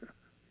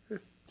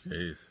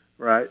 Jeez.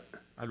 Right.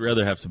 I'd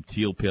rather have some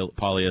teal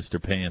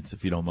polyester pants,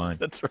 if you don't mind.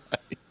 That's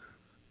right.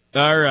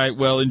 All right.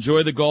 Well,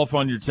 enjoy the golf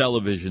on your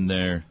television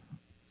there,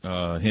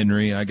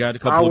 Henry. I got a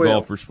couple of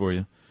golfers for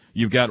you.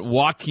 You've got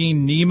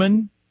Joaquin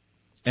Niemann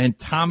and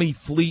Tommy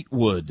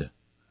Fleetwood.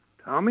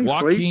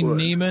 Joaquin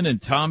Niemann and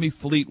Tommy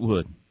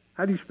Fleetwood.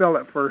 How do you spell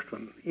that first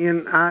one?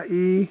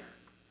 N-I-E?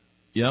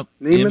 Yep.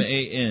 Niemann?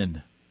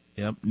 N-A-N.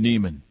 Yep.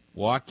 Niemann.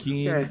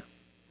 Joaquin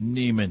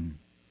Niemann.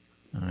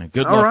 All right.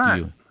 Good All luck right.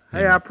 to you.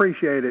 Hey, I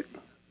appreciate it.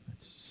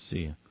 Let's see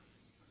you.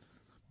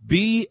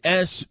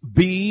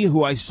 BSB,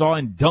 who I saw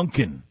in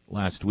Duncan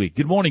last week.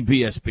 Good morning,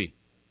 BSB.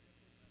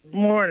 Good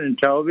morning,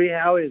 Toby.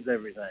 How is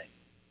everything?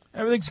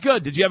 Everything's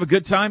good. Did you have a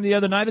good time the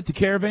other night at the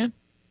Caravan?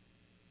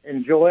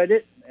 Enjoyed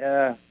it.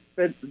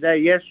 Spent the day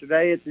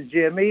yesterday at the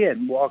Jimmy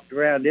and walked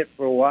around it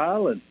for a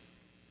while, and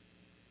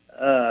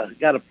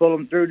got to pull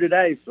them through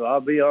today, so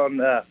I'll be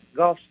on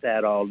golf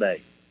stat all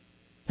day.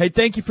 Hey,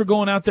 thank you for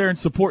going out there and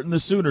supporting the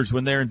Sooners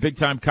when they're in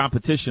big-time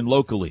competition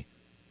locally.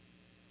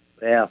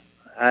 Yeah,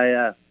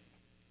 I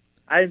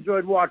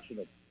enjoyed watching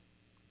them.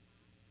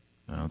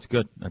 That's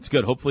good. That's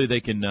good. Hopefully they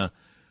can,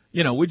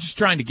 we're just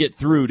trying to get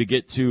through to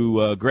get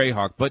to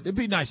Grayhawk, but it'd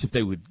be nice if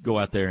they would go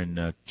out there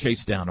and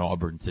chase down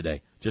Auburn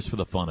today, just for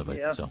the fun of it.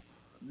 Yeah. So I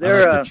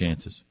They're, like their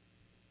chances.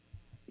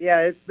 Yeah,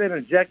 it's been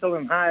a Jekyll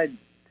and Hyde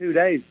 2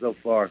 days so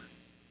far.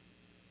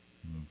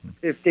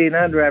 15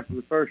 under after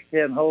the first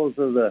 10 holes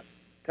of the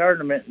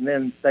tournament, and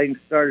then things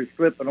started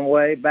slipping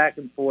away back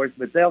and forth,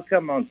 but they'll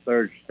come on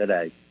surge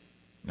today.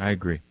 I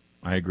agree.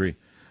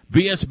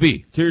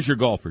 BSB, here's your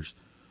golfers.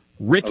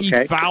 Ricky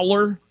Okay.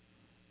 Fowler,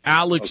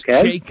 Alex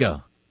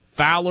Chayka.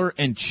 Fowler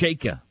and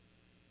Chayka.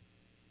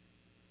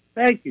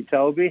 Thank you,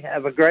 Toby.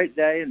 Have a great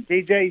day, and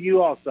TJ,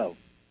 you also.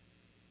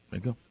 There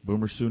you go.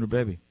 Boomer Sooner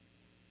baby.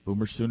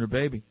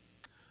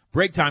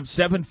 Break time,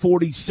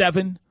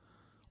 7:47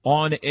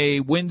 on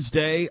a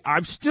Wednesday.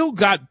 I've still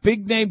got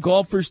big-name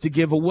golfers to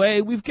give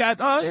away. We've got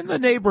in the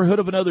neighborhood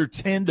of another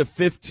 10 to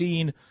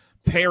 15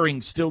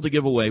 pairings still to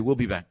give away. We'll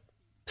be back.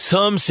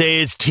 Some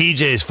say it's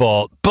TJ's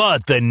fault,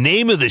 but the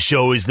name of the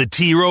show is the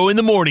T-Row in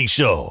the Morning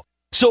Show.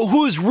 So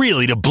who's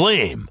really to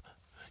blame?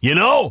 You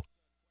know?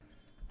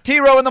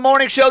 T-Row in the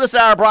Morning Show this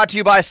hour brought to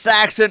you by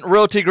Saxon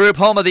Realty Group,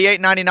 home of the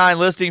 $8.99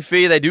 listing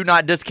fee. They do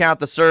not discount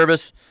the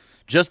service,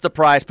 just the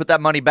price. Put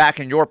that money back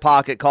in your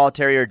pocket. Call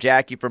Terry or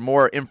Jackie for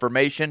more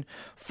information.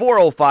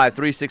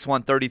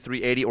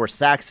 405-361-3380 or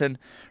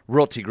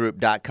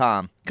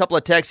SaxonRealtyGroup.com. A couple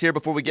of texts here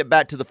before we get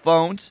back to the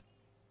phones.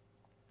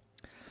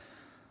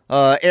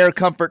 Air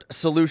Comfort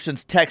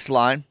Solutions text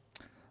line.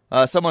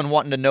 Someone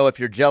wanting to know if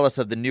you're jealous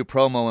of the new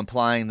promo,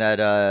 implying that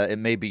it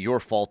may be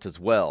your fault as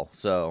well.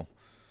 So,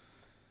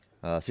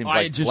 seems like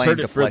I just blame heard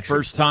it for the deflection.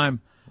 first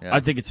time. Yeah. I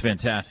think it's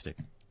fantastic.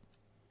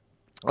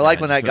 I like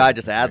when that guy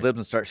just ad-libs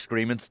and starts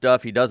screaming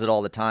stuff. He does it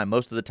all the time.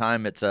 Most of the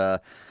time it's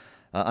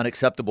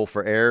unacceptable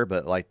for air,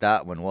 but like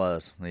that one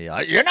was.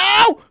 You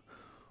know!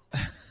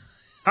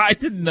 I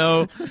didn't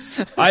know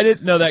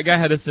that guy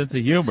had a sense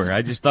of humor.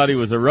 I just thought he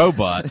was a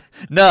robot.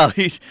 No,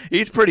 he's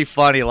pretty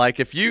funny. Like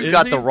if you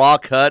got the raw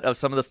cut of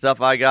some of the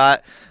stuff I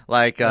got,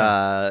 like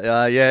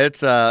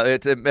it's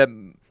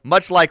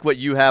much like what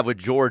you have with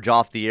George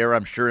off the air.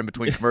 I'm sure in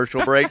between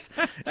commercial breaks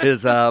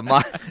is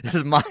my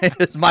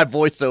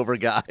voiceover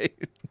guy.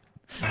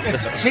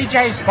 It's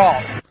TJ's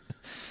fault.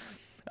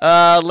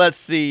 Let's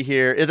see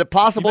here. Is it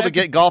possible to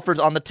get golfers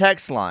on the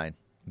text line?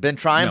 Been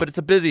trying, but it's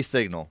a busy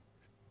signal.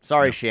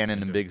 Sorry,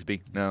 Shannon and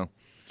Bigsby. No.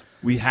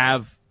 We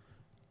have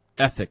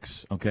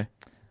ethics, okay?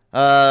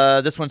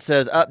 This one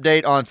says,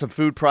 update on some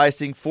food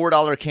pricing.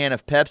 $4 can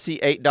of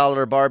Pepsi,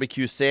 $8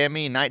 barbecue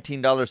Sammy,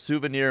 $19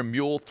 souvenir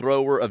mule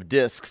thrower of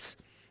discs.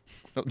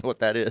 I don't know what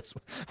that is.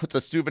 What's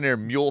a souvenir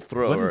mule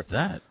thrower? What is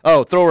that?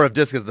 Oh, thrower of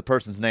disc is the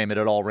person's name. It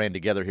all ran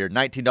together here.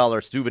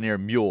 $19 souvenir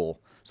mule.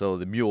 So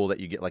the mule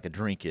that you get like a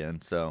drink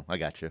in. So I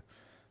got you.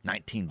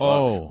 $19.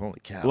 Oh, holy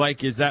cow!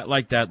 Like, is that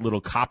like that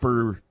little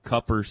copper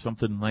cup or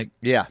something like?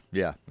 Yeah,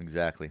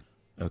 exactly.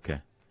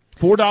 Okay,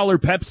 $4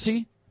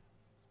 Pepsi,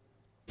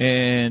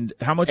 and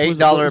how much?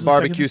 $8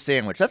 barbecue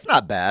sandwich. That's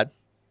not bad.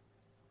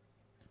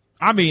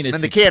 I mean,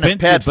 it's the can of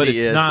expensive, Pepsi but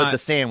it's not. But the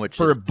sandwich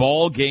for a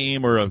ball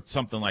game or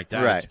something like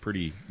that. Right. It's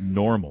pretty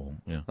normal.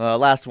 Yeah.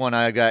 Last one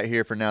I got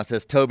here for now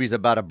says Toby's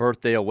about a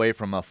birthday away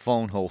from a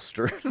phone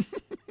holster.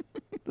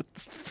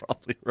 That's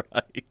probably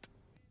right.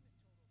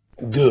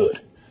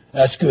 Good.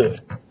 That's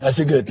good. That's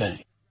a good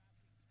thing.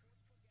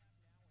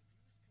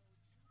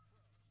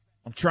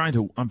 I'm trying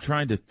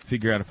to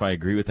figure out if I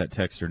agree with that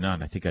text or not.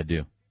 And I think I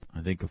do.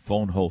 I think a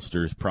phone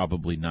holster is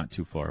probably not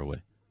too far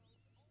away.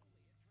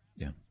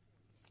 Yeah.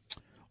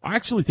 I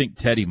actually think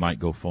Teddy might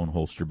go phone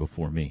holster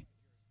before me.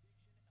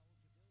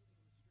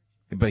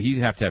 But he'd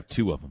have to have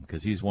two of them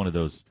because he's one of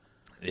those.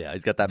 Yeah,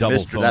 he's got that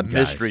double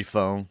mystery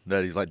phone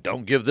that he's like,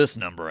 don't give this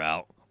number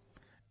out.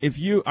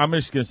 I'm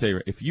just going to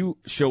say, if you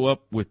show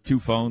up with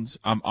two phones,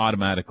 I'm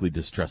automatically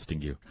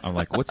distrusting you. I'm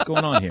like, what's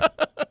going on here?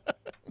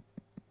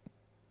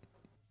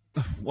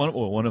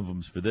 One of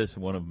them's for this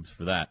and one of them's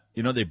for that.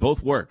 You know, they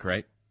both work,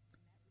 right?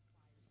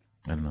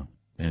 I don't know.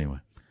 Anyway,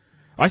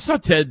 I saw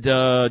Ted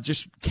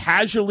just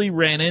casually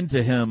ran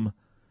into him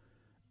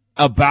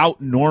about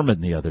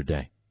Norman the other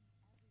day.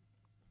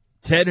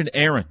 Ted and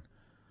Aaron.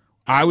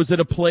 I was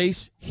at a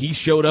place. He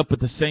showed up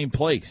at the same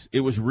place. It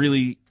was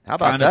really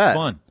kind of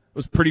fun. It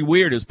was pretty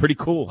weird. It was pretty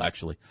cool,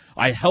 actually.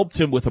 I helped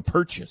him with a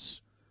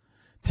purchase.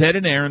 Ted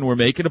and Aaron were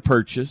making a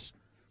purchase.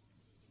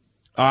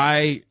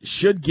 I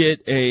should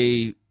get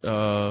a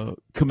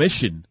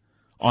commission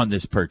on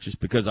this purchase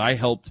because I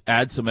helped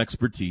add some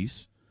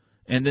expertise,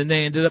 and then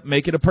they ended up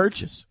making a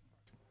purchase.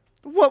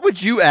 What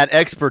would you add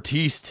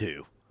expertise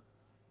to?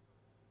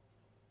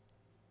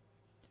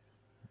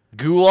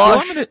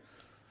 Goulash? Well,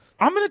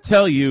 I'm going to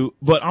tell you,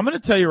 but I'm going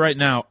to tell you right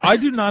now, I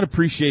do not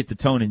appreciate the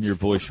tone in your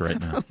voice right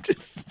now. I'm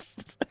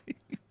just saying.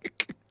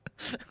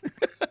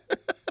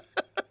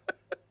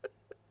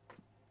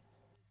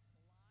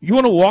 You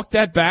want to walk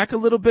that back a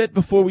little bit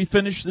before we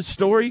finish the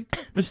story?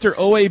 Mr.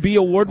 OAB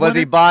award winner? Was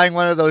he buying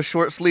one of those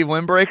short sleeve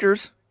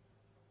windbreakers?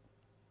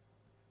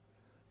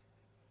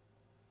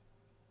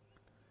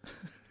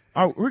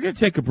 Oh, we're going to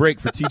take a break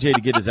for TJ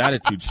to get his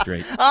attitude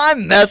straight.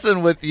 I'm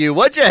messing with you.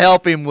 What'd you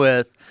help him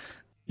with?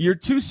 Your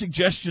two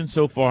suggestions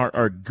so far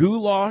are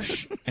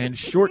goulash and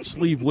short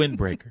sleeve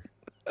windbreaker.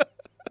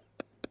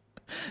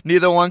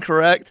 Neither one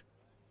correct?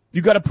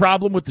 You got a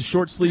problem with the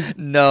short sleeve?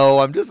 No,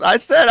 I'm just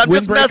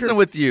messing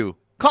with you.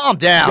 Calm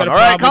down, all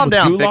right? Calm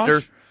down,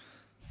 Victor.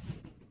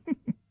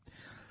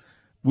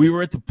 We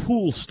were at the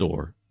pool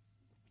store,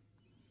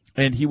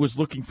 and he was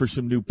looking for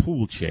some new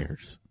pool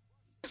chairs.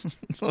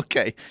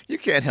 Okay, you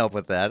can't help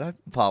with that. I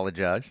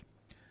apologize.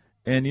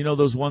 And you know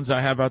those ones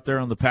I have out there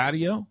on the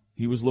patio?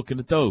 He was looking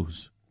at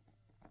those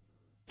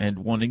and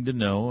wanting to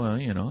know,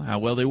 how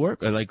well they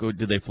work. Like, do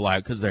they fly?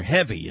 Because they're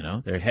heavy,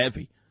 they're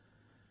heavy.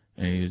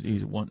 And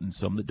he's wanting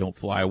some that don't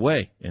fly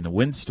away in a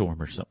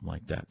windstorm or something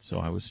like that. So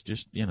I was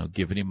just,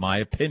 giving him my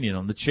opinion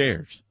on the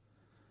chairs.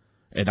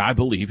 And I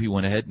believe he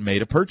went ahead and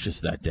made a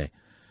purchase that day.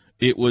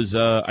 It was,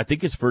 I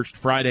think, his first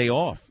Friday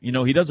off.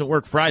 He doesn't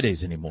work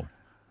Fridays anymore.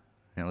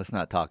 Yeah, let's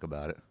not talk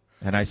about it.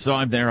 And I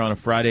saw him there on a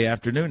Friday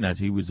afternoon as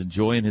he was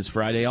enjoying his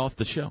Friday off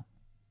the show.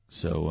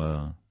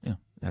 So,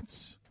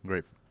 that's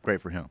great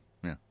for him.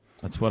 Yeah,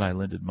 that's what I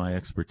lended my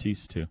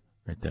expertise to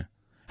right there.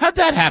 How'd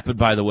that happen,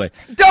 by the way?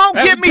 Don't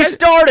get me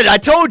started. I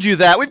told you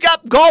that. We've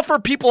got golfer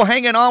people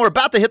hanging on. We're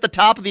about to hit the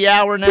top of the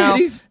hour now.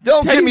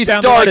 Don't get me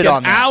started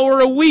on that. An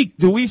hour a week.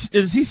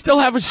 Does he still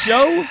have a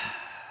show?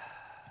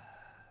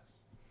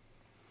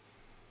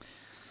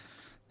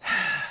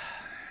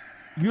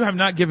 You have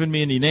not given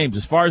me any names.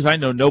 As far as I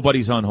know,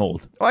 nobody's on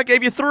hold. Well, I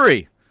gave you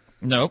 3.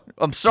 No.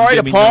 I'm sorry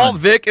to Paul,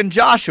 Vic, and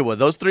Joshua.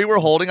 Those 3 were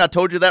holding. I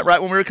told you that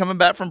right when we were coming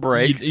back from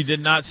break. You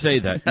did not say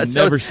that. You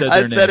never said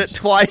their names. I said it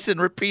twice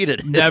and repeated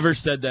it. Never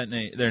said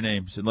their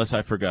names, unless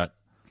I forgot.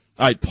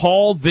 All right,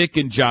 Paul, Vic,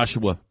 and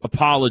Joshua.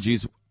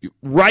 Apologies.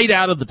 Right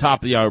out of the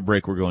top of the hour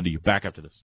break, we're going to you. Back after this.